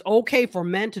where it's okay for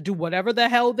men to do whatever the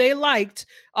hell they liked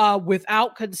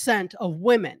without consent of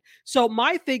women. So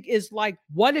my thing is, like,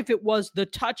 what if it was the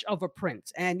touch of a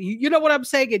prince? And you know what I'm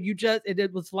saying? And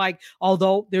it was like,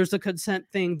 although there's a consent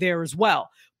thing there as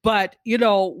well. But, you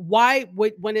know, why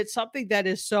when it's something that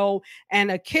is so, and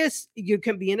a kiss, you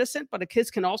can be innocent, but a kiss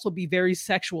can also be very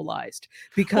sexualized.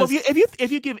 Because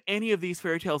if you give any of these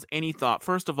fairy tales any thought,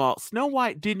 first of all, Snow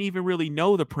White didn't even really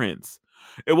know the prince.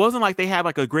 It wasn't like they had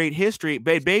like a great history,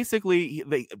 but basically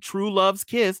the true love's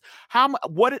kiss.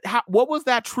 What was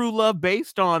that true love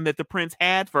based on that the prince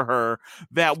had for her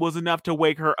that was enough to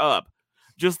wake her up?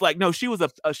 Just like, no, she was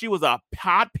a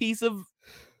hot piece of.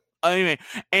 Anyway,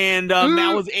 and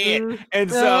that was it. And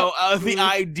so the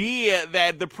idea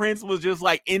that the prince was just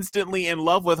like instantly in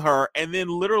love with her, and then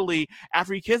literally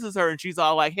after he kisses her and she's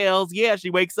all like, hells yeah, she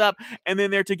wakes up, and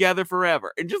then they're together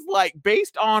forever. And just like,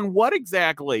 based on what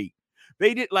exactly?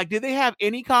 Did they have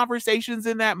any conversations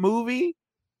in that movie?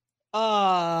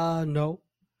 No.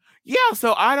 Yeah,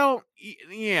 so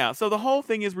so the whole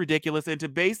thing is ridiculous. And to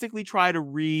basically try to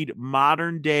read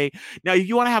modern day, now if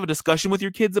you want to have a discussion with your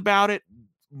kids about it,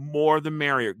 more the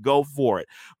merrier. Go for it.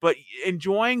 But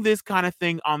enjoying this kind of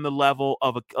thing on the level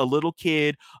of a little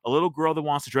kid, a little girl that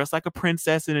wants to dress like a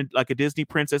princess and like a Disney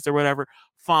princess or whatever,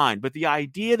 fine. But the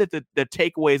idea that the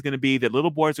takeaway is going to be that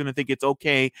little boys are going to think it's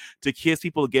okay to kiss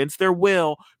people against their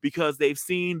will because they've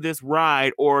seen this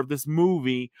ride or this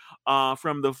movie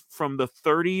from the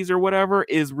 30s or whatever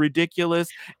is ridiculous.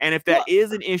 And if that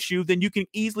is an issue, then you can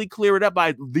easily clear it up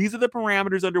by these are the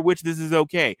parameters under which this is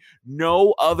okay.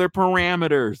 No other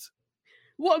parameters.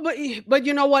 Well, but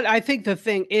you know what? I think the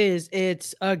thing is,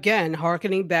 it's again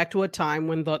harkening back to a time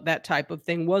when that type of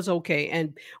thing was okay,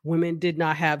 and women did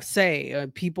not have say.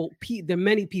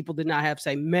 Many people did not have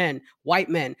say. White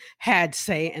men had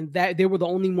say, and that they were the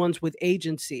only ones with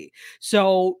agency.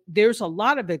 So there's a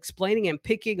lot of explaining and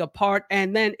picking apart,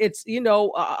 and then it's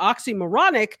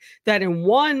oxymoronic that in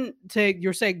one take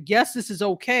you're saying yes, this is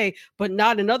okay, but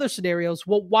not in other scenarios.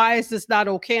 Well, why is this not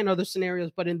okay in other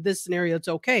scenarios, but in this scenario it's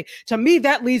okay? To me,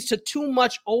 that leads to too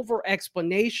much over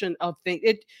explanation of things.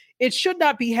 It should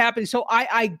not be happening. So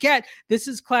I get this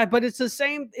is class, but it's the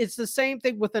same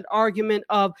thing with an argument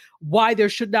of why there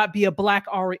should not be a black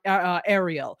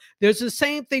Ariel. There's the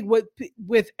same thing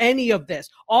with any of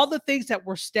this. All the things that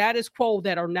were status quo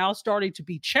that are now starting to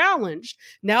be challenged.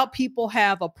 Now people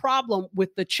have a problem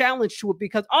with the challenge to it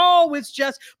because it's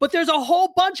just. But there's a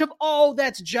whole bunch of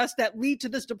that's just that lead to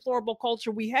this deplorable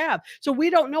culture we have. So we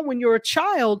don't know when you're a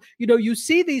child. You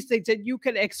see these things that you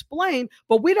can explain,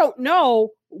 but we don't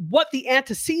know what the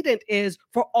antecedent is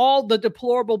for all the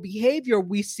deplorable behavior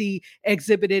we see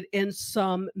exhibited in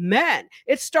some men.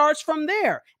 It starts from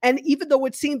there. And even though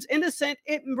it seems innocent,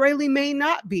 it really may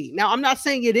not be. Now, I'm not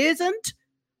saying it isn't,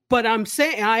 but I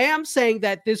am saying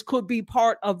that this could be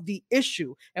part of the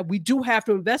issue, and we do have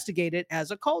to investigate it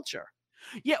as a culture.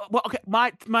 Yeah, well, okay.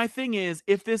 My thing is,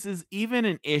 if this is even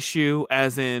an issue,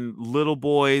 as in little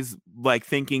boys like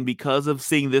thinking because of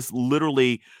seeing this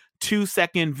literally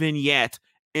 2-second vignette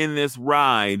in this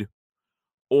ride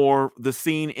or the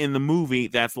scene in the movie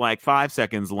that's like 5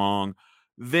 seconds long,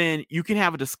 then you can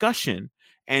have a discussion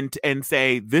and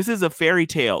say, this is a fairy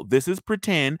tale. This is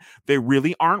pretend. They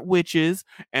really aren't witches,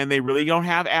 and they really don't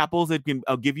have apples that can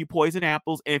give you poison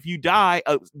apples. And if you die,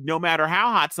 no matter how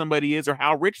hot somebody is or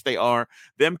how rich they are,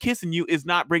 them kissing you is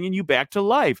not bringing you back to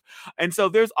life. And so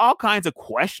there's all kinds of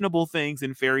questionable things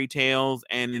in fairy tales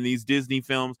and in these Disney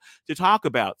films to talk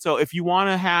about. So if you want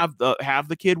to have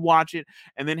the kid watch it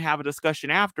and then have a discussion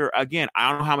after, again, I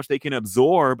don't know how much they can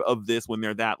absorb of this when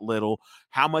they're that little,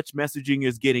 how much messaging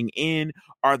is getting in.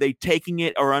 Are they taking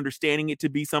it or understanding it to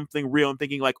be something real and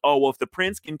thinking like, oh, well, if the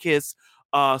prince can kiss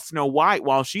Snow White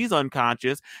while she's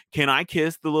unconscious, can I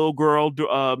kiss the little girl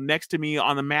next to me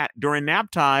on the mat during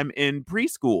nap time in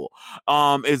preschool?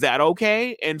 Is that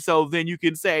okay? And so then you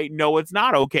can say, no, it's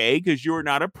not okay because you're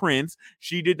not a prince.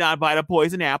 She did not bite a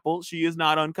poison apple. She is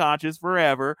not unconscious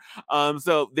forever.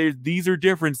 So these are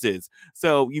differences.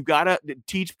 So you've got to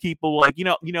teach people like, you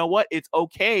know what? It's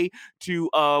okay to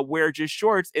wear just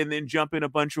shorts and then jump in a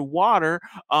bunch of water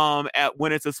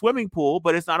when it's a swimming pool,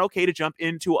 but it's not okay to jump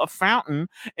into a fountain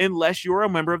unless you're a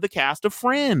member of the cast of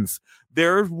Friends.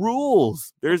 There's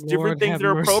rules. There's different things that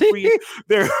are appropriate.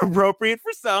 They're appropriate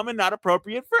for some and not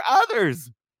appropriate for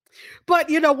others. But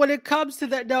when it comes to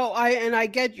that, I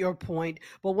get your point.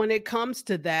 But when it comes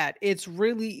to that, it's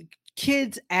really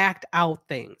kids act out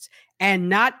things. And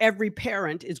not every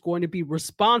parent is going to be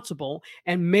responsible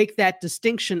and make that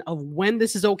distinction of when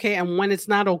this is okay and when it's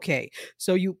not okay.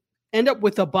 So you end up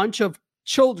with a bunch of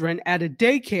children at a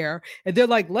daycare and they're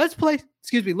like, let's play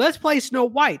Snow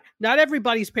White. Not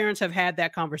everybody's parents have had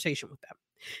that conversation with them.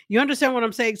 You understand what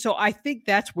I'm saying? So I think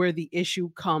that's where the issue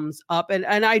comes up. And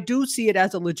I do see it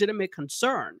as a legitimate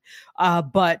concern.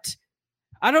 But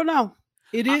I don't know.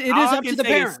 It is up to the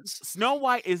parents. Snow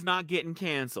White is not getting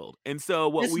canceled. And so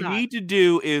what we need to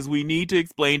do is we need to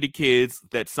explain to kids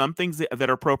that some things that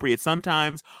are appropriate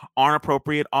sometimes aren't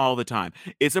appropriate all the time.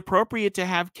 It's appropriate to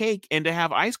have cake and to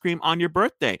have ice cream on your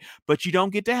birthday, but you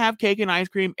don't get to have cake and ice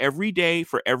cream every day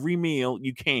for every meal.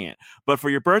 You can. But for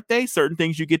your birthday, certain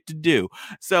things you get to do.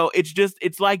 So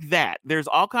it's like that. There's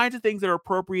all kinds of things that are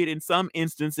appropriate in some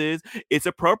instances. It's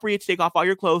appropriate to take off all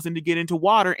your clothes and to get into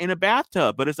water in a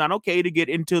bathtub, but it's not okay to get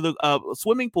into the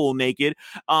swimming pool naked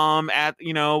at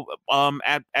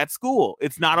school.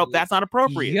 It's not that's not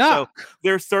appropriate. Yuck. So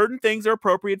there are certain things that are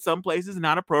appropriate some places,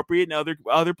 not appropriate in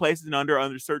other places and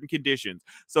under certain conditions.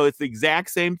 So it's the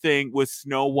exact same thing with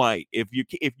Snow White. If your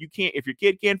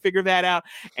kid can't figure that out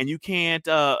and you can't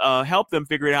help them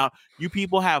figure it out, you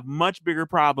people have much bigger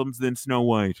problems than Snow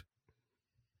White.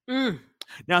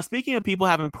 Now, speaking of people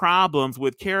having problems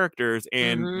with characters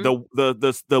and Hmm.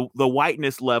 the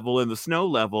whiteness level and the snow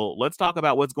level, let's talk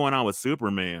about what's going on with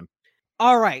Superman.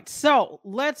 All right, so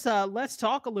let's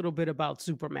talk a little bit about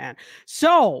Superman.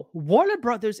 So Warner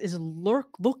Brothers is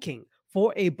looking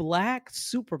for a black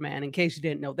Superman. In case you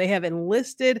didn't know, they have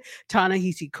enlisted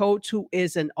Ta-Nehisi Coates, who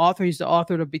is an author. He's the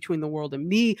author of Between the World and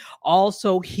Me.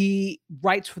 Also, he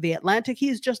writes for The Atlantic. He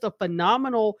is just a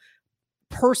phenomenal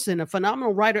person, a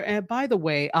phenomenal writer, and by the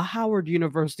way, a Howard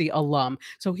University alum.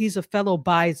 So he's a fellow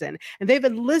Bison, and they've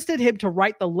enlisted him to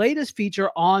write the latest feature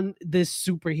on this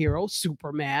superhero,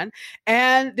 Superman.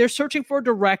 And they're searching for a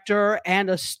director and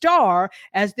a star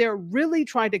as they're really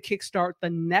trying to kickstart the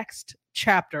next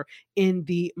chapter in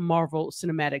the Marvel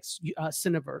Cinematics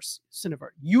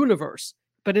universe.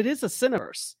 But it is a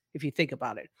cineverse if you think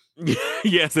about it.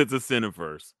 Yes, it's a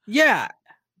Cineverse. Yeah.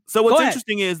 So what's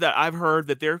interesting is that I've heard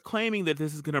that they're claiming that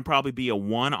this is going to probably be a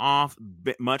one-off,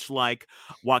 much like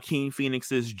Joaquin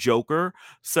Phoenix's Joker.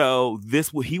 So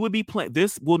this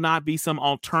will not be some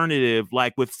alternative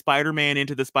like with Spider-Man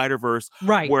Into the Spider-Verse,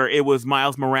 right, where it was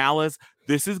Miles Morales.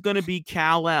 This is going to be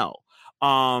Kal-El.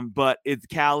 But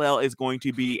Kal-El is going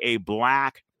to be a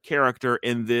black character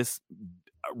in this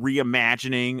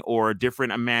reimagining or a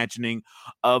different imagining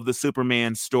of the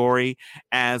Superman story,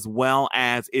 as well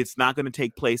as it's not going to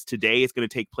take place today. It's going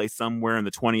to take place somewhere in the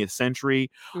 20th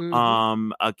century.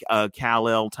 Mm-hmm. A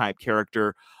Kal-El type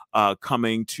character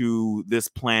coming to this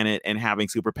planet and having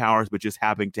superpowers, but just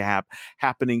happening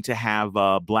to have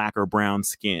black or brown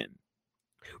skin.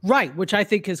 Right, which I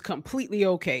think is completely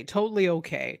okay, totally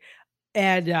okay.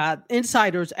 And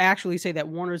insiders actually say that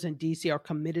Warner's and DC are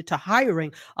committed to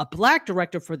hiring a black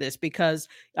director for this because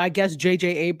I guess J.J.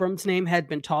 Abrams' name had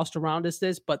been tossed around as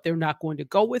this, but they're not going to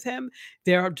go with him.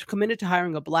 They're committed to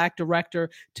hiring a black director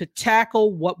to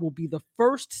tackle what will be the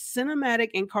first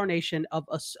cinematic incarnation of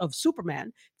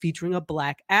Superman featuring a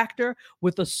black actor,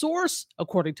 with a source,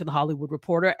 according to The Hollywood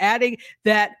Reporter, adding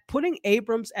that putting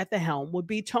Abrams at the helm would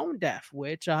be tone deaf,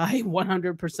 which I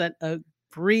 100%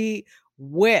 agree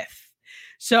with.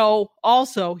 So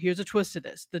also, here's a twist to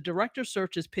this. The director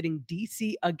search is pitting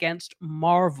DC against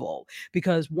Marvel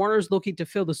because Warner's looking to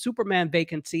fill the Superman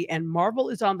vacancy and Marvel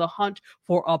is on the hunt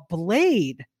for a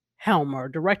Blade Helmer,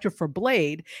 director for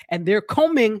Blade, and they're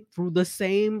combing through the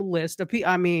same list of people.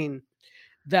 I mean,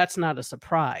 that's not a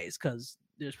surprise because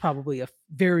there's probably a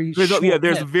very there's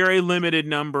a very limited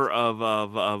number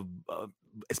of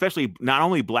especially not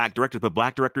only black directors, but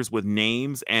black directors with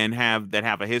names and have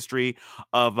a history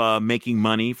of making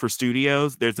money for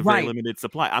studios. There's a very limited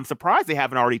supply. I'm surprised they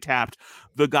haven't already tapped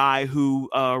the guy who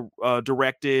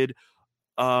directed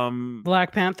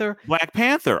Black Panther.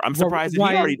 I'm surprised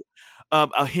that he already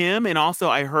him, and also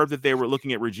I heard that they were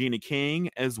looking at Regina King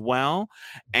as well.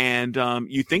 And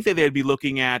you think that they'd be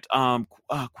looking at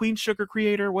Queen Sugar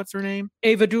creator, what's her name?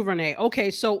 Ava DuVernay. Okay,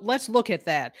 so let's look at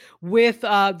that. With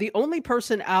the only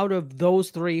person out of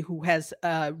those three who has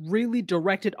really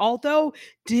directed, although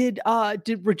did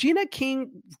Regina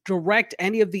King direct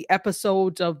any of the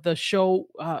episodes of the show?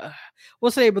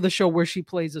 What's the name of the show where she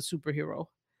plays a superhero?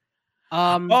 Wait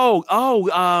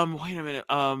a minute.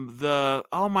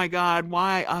 Oh my God,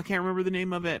 why? I can't remember the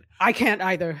name of it. I can't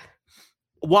either.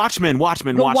 Watchmen. Right.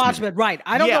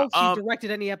 I don't know if she directed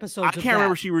any episodes. I can't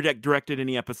remember if she directed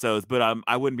any episodes, but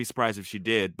I wouldn't be surprised if she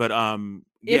did. But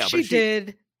if she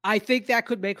did, I think that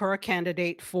could make her a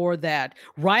candidate for that.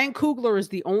 Ryan Coogler is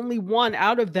the only one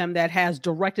out of them that has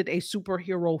directed a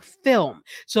superhero film.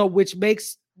 So which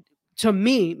makes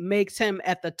him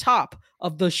at the top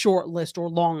of the short list or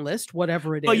long list,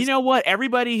 whatever it is. Well, you know what?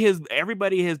 Everybody has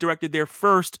directed their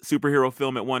first superhero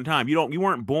film at one time. You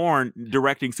weren't born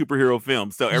directing superhero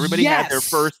films. So everybody had their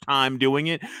first time doing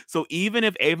it. So even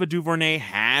if Ava DuVernay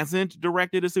hasn't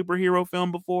directed a superhero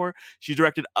film before, she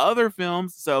directed other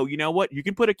films. So you know what? You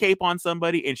can put a cape on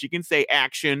somebody and she can say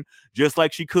action just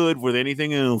like she could with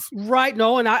anything else. Right.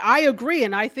 No, and I agree.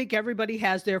 And I think everybody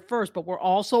has their first, but we're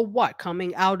also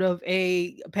coming out of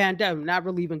a pandemic, not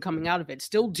really even coming out of it,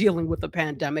 still dealing with the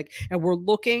pandemic, and we're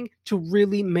looking to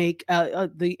really make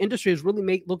the industry is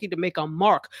really looking to make a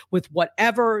mark with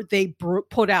whatever they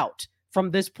put out from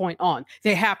this point on.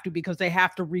 They have to, because they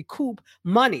have to recoup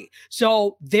money.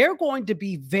 So they're going to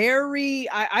be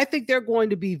I think they're going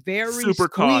to be very super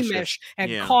squeamish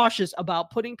and cautious about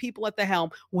putting people at the helm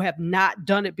who have not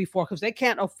done it before, because they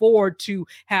can't afford to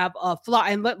have a fly.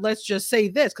 And let's just say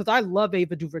this, because I love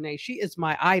Ava DuVernay. She is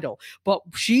my idol. But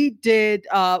she did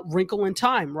Wrinkle in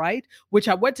Time, right? Which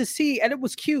I went to see, and it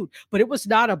was cute, but it was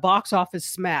not a box office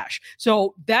smash.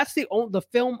 So that's the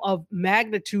film of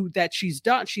magnitude that she's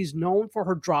done. She's known known for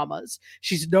her dramas.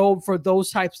 She's known for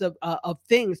those types of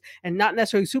things, and not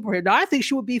necessarily superhero. Now, I think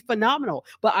she would be phenomenal,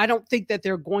 but I don't think that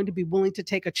they're going to be willing to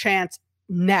take a chance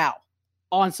now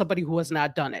on somebody who has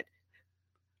not done it.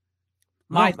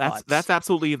 My thoughts. That's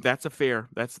absolutely that's fair.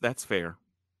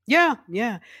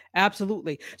 Yeah,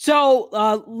 absolutely.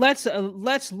 So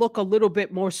let's look a little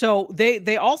bit more. So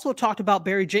they also talked about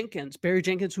Barry Jenkins,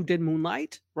 who did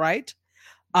Moonlight, right?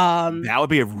 That would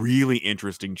be a really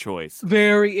interesting choice.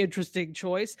 Very interesting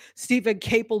choice. Stephen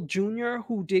Caple Jr.,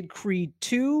 who did Creed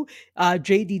 2,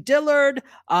 J.D. Dillard,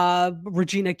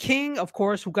 Regina King, of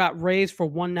course, who got raised for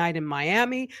One Night in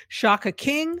Miami, Shaka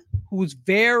King, who's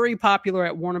very popular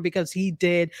at Warner because he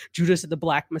did Judas and the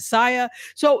Black Messiah.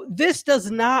 So this does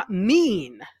not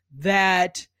mean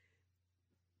that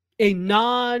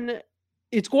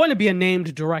it's going to be a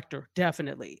named director,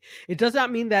 definitely. It does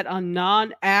not mean that a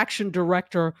non-action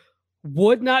director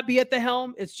would not be at the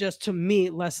helm. It's just, to me,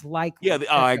 less likely. Yeah,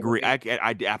 I agree.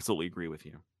 I absolutely agree with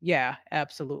you. Yeah,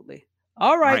 absolutely.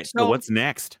 All right. So what's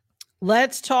next?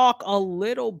 Let's talk a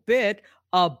little bit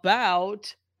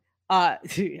about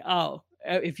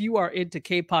if you are into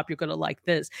K-pop, you're going to like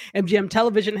this. MGM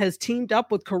Television has teamed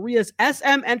up with Korea's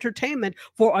SM Entertainment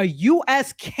for a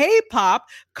US K-pop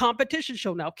competition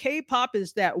show. Now, K-pop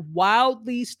is that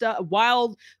wildly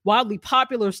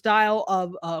popular style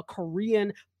of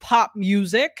Korean pop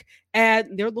music,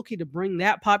 and they're looking to bring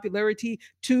that popularity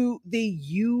to the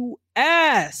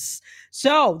US.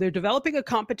 So they're developing a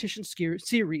competition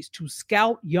series to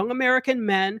scout young American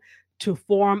men to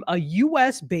form a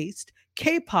US-based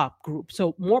K-pop group.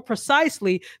 So more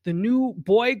precisely, the new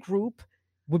boy group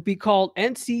would be called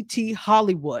NCT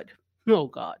Hollywood. Oh,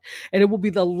 God. And it will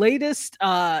be the latest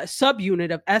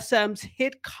subunit of SM's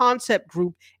hit concept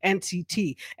group,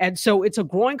 NCT. And so it's a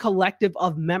growing collective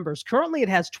of members. Currently, it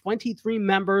has 23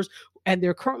 members, and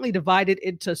they're currently divided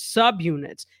into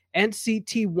subunits.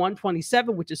 NCT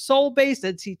 127, which is Seoul-based,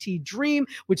 NCT Dream,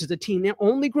 which is a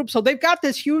teen-only group. So they've got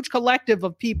this huge collective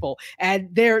of people, and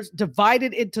they're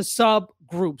divided into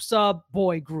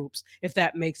sub-boy groups, if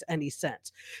that makes any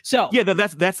sense. So yeah,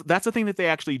 that's the thing that they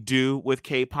actually do with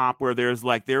K-pop, where there's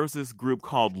this group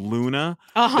called Luna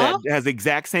that has the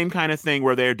exact same kind of thing,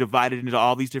 where they're divided into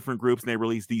all these different groups, and they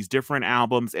release these different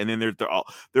albums, and then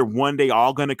they're one day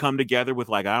all going to come together with,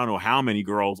 like, I don't know how many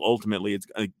girls ultimately it's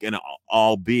going to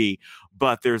all be.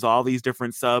 But there's all these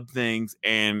different sub things,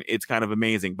 and it's kind of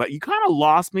amazing. But you kind of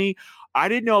lost me. I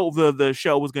didn't know the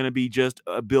show was going to be just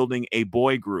building a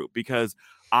boy group, because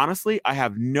honestly, I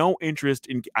had no interest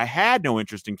in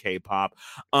K-pop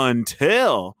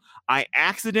until I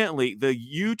accidentally, the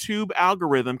YouTube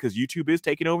algorithm, because YouTube is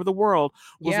taking over the world,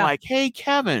 was like, hey,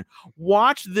 Kevin,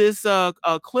 watch this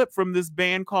clip from this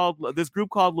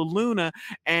group called La Luna,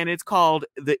 and it's called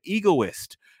The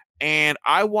Egoist. And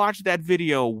I watched that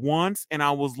video once, and I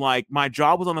was like, my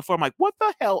jaw was on the floor. I'm like, what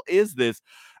the hell is this?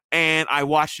 And I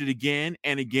watched it again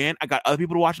and again. I got other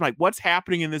people to watch. I'm like, what's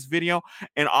happening in this video?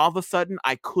 And all of a sudden,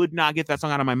 I could not get that song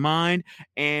out of my mind.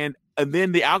 And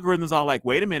then the algorithm's all like,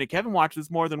 wait a minute, Kevin watched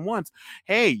this more than once.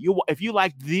 Hey, if you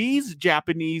like these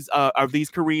Japanese or these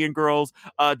Korean girls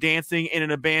dancing in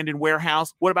an abandoned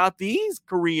warehouse, what about these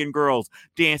Korean girls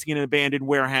dancing in an abandoned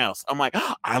warehouse? I'm like,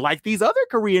 I like these other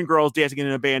Korean girls dancing in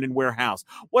an abandoned warehouse.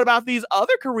 What about these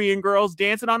other Korean girls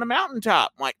dancing on a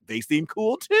mountaintop? I'm like, they seem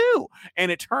cool too.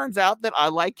 And it turns out that I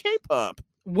like K-pop.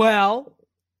 Well,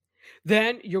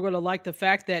 then you're going to like the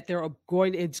fact that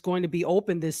it's going to be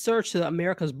open, this search, to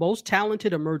America's most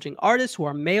talented emerging artists who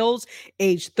are males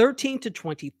aged 13 to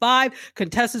 25.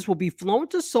 Contestants will be flown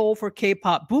to Seoul for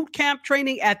K-pop boot camp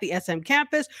training at the SM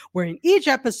campus, where in each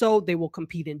episode they will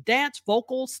compete in dance,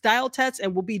 vocal, style tests,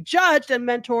 and will be judged and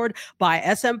mentored by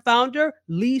SM founder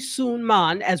Lee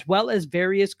Soon-man, as well as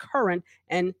various current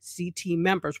NCT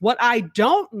members. What I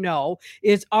don't know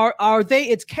is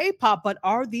it's K-pop, but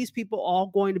are these people all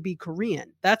going to be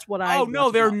Korean? That's what I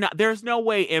no, they're not. There's no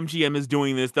way MGM is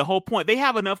doing this. The whole point, they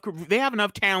have enough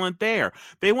talent there.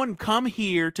 They wouldn't come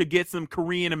here to get some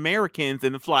Korean Americans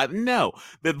and fly. No,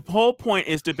 the whole point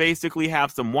is to basically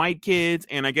have some white kids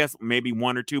and I guess maybe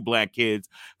one or two black kids,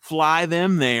 fly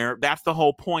them there. That's the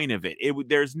whole point of it.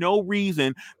 There's no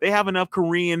reason. They have enough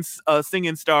Korean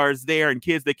singing stars there and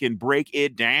kids that can break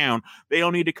it down. They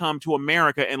don't need to come to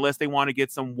America unless they want to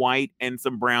get some white and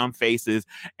some brown faces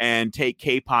and take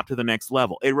K-pop to the next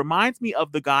level. It reminds me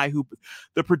of the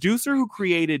producer who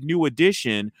created New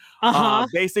Edition,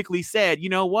 basically said, you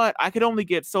know what, I could only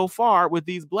get so far with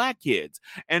these black kids.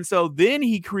 And so then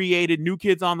he created New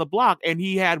Kids on the Block, and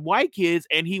he had white kids,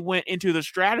 and he went into the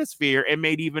stratosphere and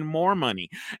made even more money.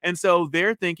 And so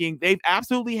they're thinking they've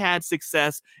absolutely had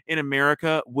success in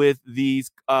America with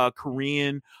these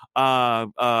Korean guys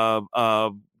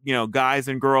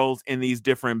and girls in these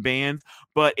different bands.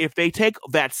 But if they take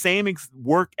that same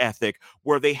work ethic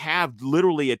where they have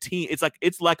literally a team,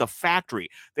 it's like a factory.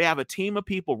 They have a team of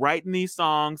people writing these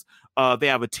songs. They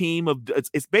have a team of,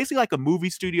 it's basically like a movie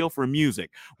studio for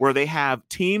music, where they have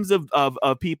teams of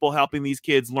people helping these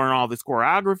kids learn all this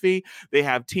choreography. They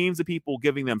have teams of people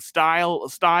giving them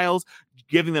styles,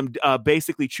 giving them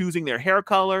basically choosing their hair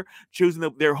color, choosing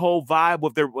their whole vibe,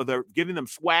 with their giving them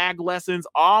swag lessons,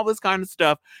 all this kind of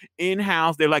stuff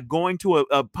in-house. They're like going to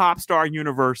a pop star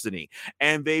university,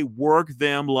 and they work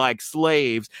them like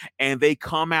slaves, and they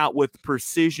come out with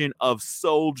precision of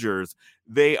soldiers.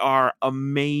 They are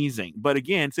amazing. But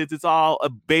again, since it's all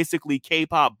basically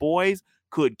K-pop boys,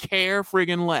 could care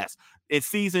friggin' less. It's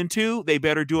season 2. They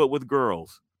better do it with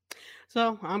girls.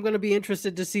 So I'm going to be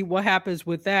interested to see what happens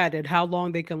with that and how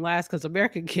long they can last, because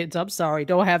American kids, I'm sorry,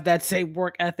 don't have that same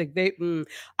work ethic.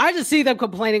 I just see them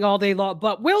complaining all day long,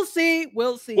 but we'll see.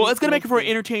 Well, it's going to make it for an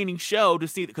entertaining show to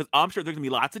see, because I'm sure there's going to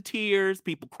be lots of tears,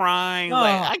 people crying,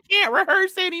 like, I can't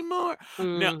rehearse anymore.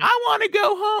 No, I want to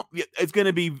go home. It's going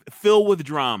to be filled with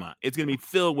drama.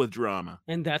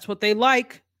 And that's what they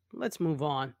like. Let's move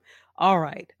on. All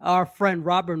right. Our friend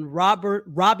Robin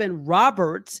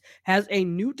Roberts has a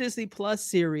new Disney Plus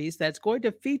series that's going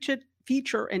to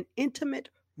feature an intimate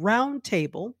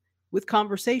roundtable with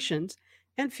conversations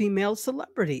and female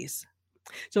celebrities.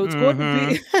 So it's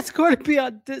going to be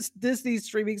on Disney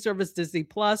streaming service Disney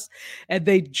Plus, and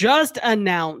they just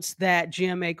announced that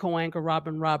GMA co-anchor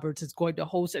Robin Roberts is going to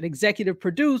host and executive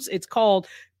produce. It's called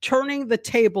Turning the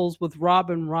Tables with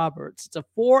Robin Roberts. It's a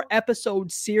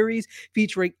 4-episode series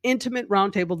featuring intimate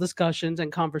roundtable discussions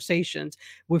and conversations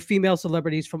with female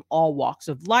celebrities from all walks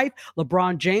of life.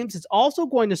 LeBron James is also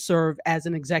going to serve as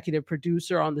an executive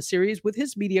producer on the series with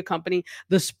his media company,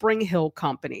 The Spring Hill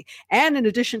Company. And in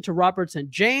addition to Roberts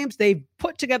and James, they've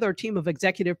put together a team of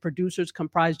executive producers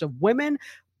comprised of women,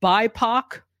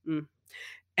 BIPOC,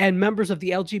 and members of the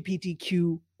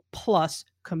LGBTQ plus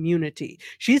community.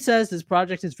 She says this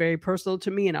project is very personal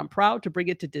to me, and I'm proud to bring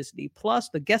it to Disney Plus.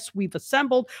 The guests we've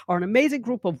assembled are an amazing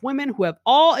group of women who have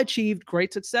all achieved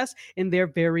great success in their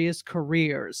various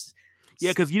careers.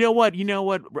 Yeah, because you know what?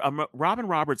 Robin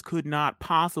Roberts could not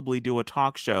possibly do a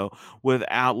talk show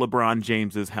without LeBron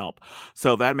James's help.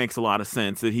 So that makes a lot of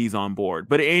sense that he's on board.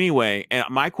 But anyway,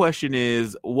 my question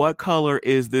is, what color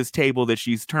is this table that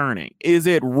she's turning? Is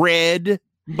it red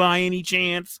by any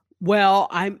chance? Well,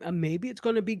 maybe it's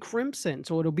going to be crimson,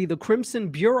 so it'll be the Crimson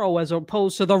Bureau as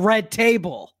opposed to the red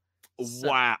table.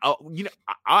 Wow.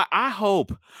 I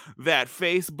hope that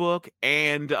Facebook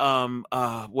and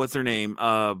what's her name?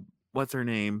 Jada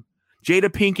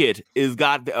Pinkett is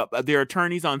got their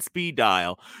attorneys on speed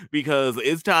dial, because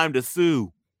it's time to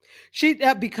sue.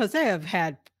 Because they have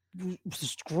had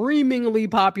screamingly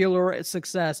popular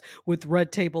success with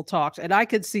Red Table Talks, and I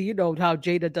could see, how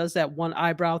Jada does that one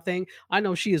eyebrow thing. I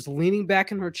know she is leaning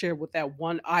back in her chair with that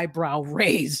one eyebrow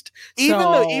raised.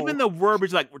 Even the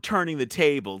verbiage, like, we're turning the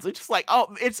tables, it's just like,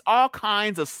 it's all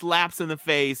kinds of slaps in the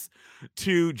face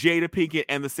to Jada Pinkett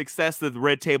and the success that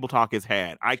Red Table Talk has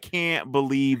had. I can't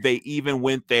believe they even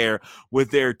went there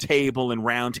with their table and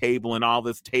round table and all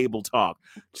this table talk.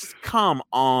 Just come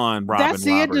on, Robin Roberts.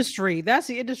 That's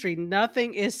the industry.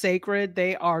 Nothing is sacred.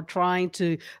 They are trying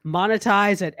to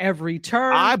monetize at every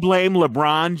turn. I blame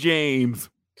LeBron James.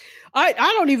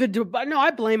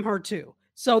 I blame her too.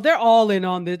 So they're all in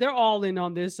on this. They're all in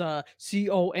on this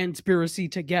CO conspiracy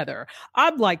together.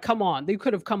 I'm like, come on. They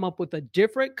could have come up with a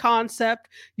different concept.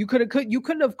 You could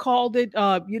have called it,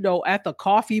 at the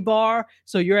coffee bar.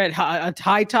 So you're at a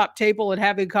high top table and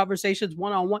having conversations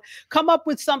one-on-one. Come up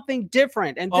with something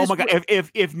different. And oh my God,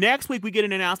 if next week we get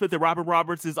an announcement that Robin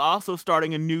Roberts is also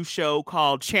starting a new show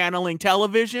called Channeling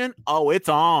Television, it's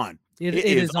on. It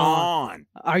is on.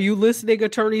 Are you listening,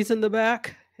 attorneys in the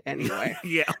back? Anyway,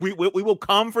 yeah, we will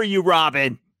come for you,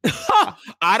 Robin.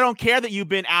 I don't care that you've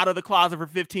been out of the closet for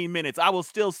 15 minutes. I will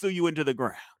still sue you into the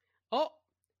ground. Oh,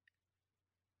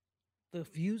 the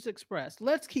views expressed.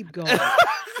 Let's keep going.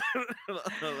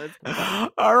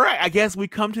 All right. I guess we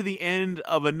come to the end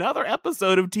of another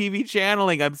episode of TV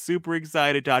channeling. I'm super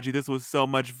excited, Tachi. This was so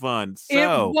much fun.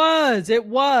 It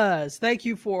was. Thank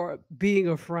you for being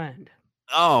a friend.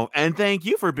 Oh, and thank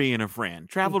you for being a friend.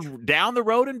 Traveled down the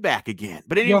road and back again.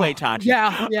 But anyway, Tachi. Yeah.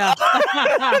 How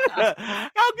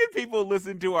can people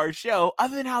listen to our show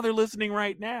other than how they're listening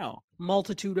right now?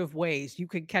 Multitude of ways. You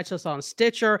can catch us on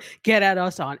Stitcher, get at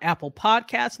us on Apple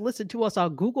Podcasts, listen to us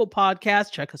on Google Podcasts,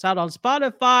 check us out on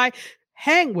Spotify.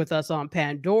 Hang with us on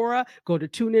Pandora. Go to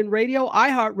TuneIn Radio,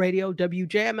 iHeartRadio,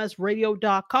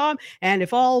 WJMSradio.com. And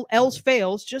if all else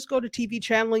fails, just go to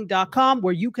tvchanneling.com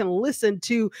where you can listen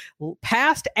to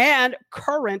past and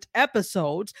current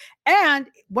episodes. And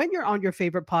when you're on your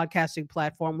favorite podcasting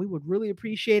platform, we would really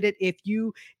appreciate it if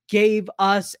you gave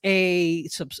us a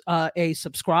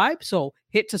subscribe. So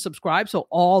hit to subscribe so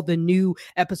all the new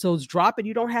episodes drop and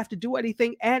you don't have to do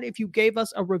anything. And if you gave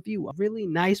us a review, a really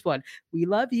nice one, we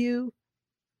love you.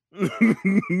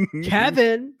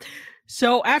 Kevin.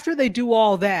 So after they do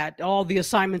all that, all the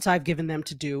assignments I've given them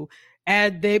to do,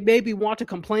 and they maybe want to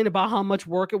complain about how much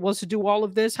work it was to do all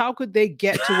of this, how could they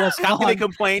get to us? How could they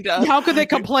complain to us? How could they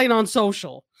complain on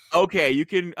social? Okay, you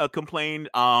can complain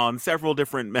on several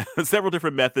different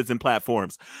methods and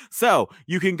platforms. So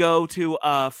you can go to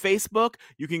Facebook,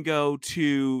 you can go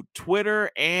to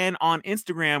Twitter, and on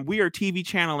Instagram. We are TV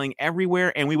channeling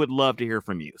everywhere, and we would love to hear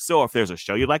from you. So if there's a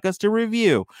show you'd like us to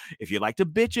review, if you'd like to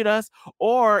bitch at us,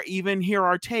 or even hear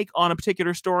our take on a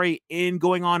particular story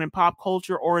going on in pop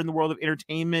culture or in the world of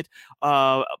entertainment,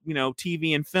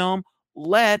 TV and film,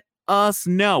 let us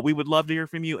know. We would love to hear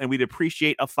from you, and we'd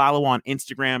appreciate a follow on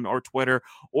Instagram or Twitter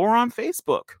or on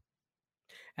Facebook.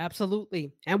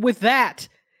 Absolutely. And with that,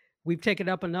 we've taken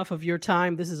up enough of your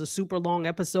time. This is a super long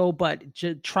episode, but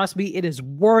trust me, it is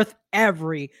worth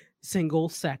every single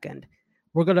second.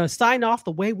 We're going to sign off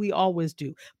the way we always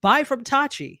do. Bye from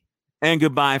Tachi. And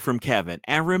goodbye from Kevin.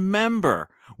 And remember,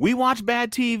 we watch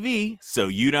bad TV so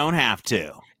you don't have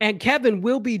to. And Kevin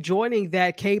will be joining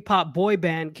that K-pop boy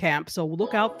band camp, so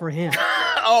look out for him.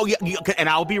 Oh, yeah, and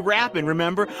I'll be rapping,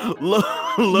 remember?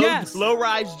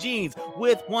 Low-rise jeans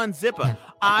with one zipper,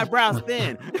 eyebrows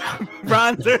thin,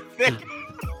 bronzer thick.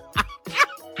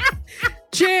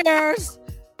 Cheers!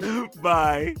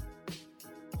 Bye.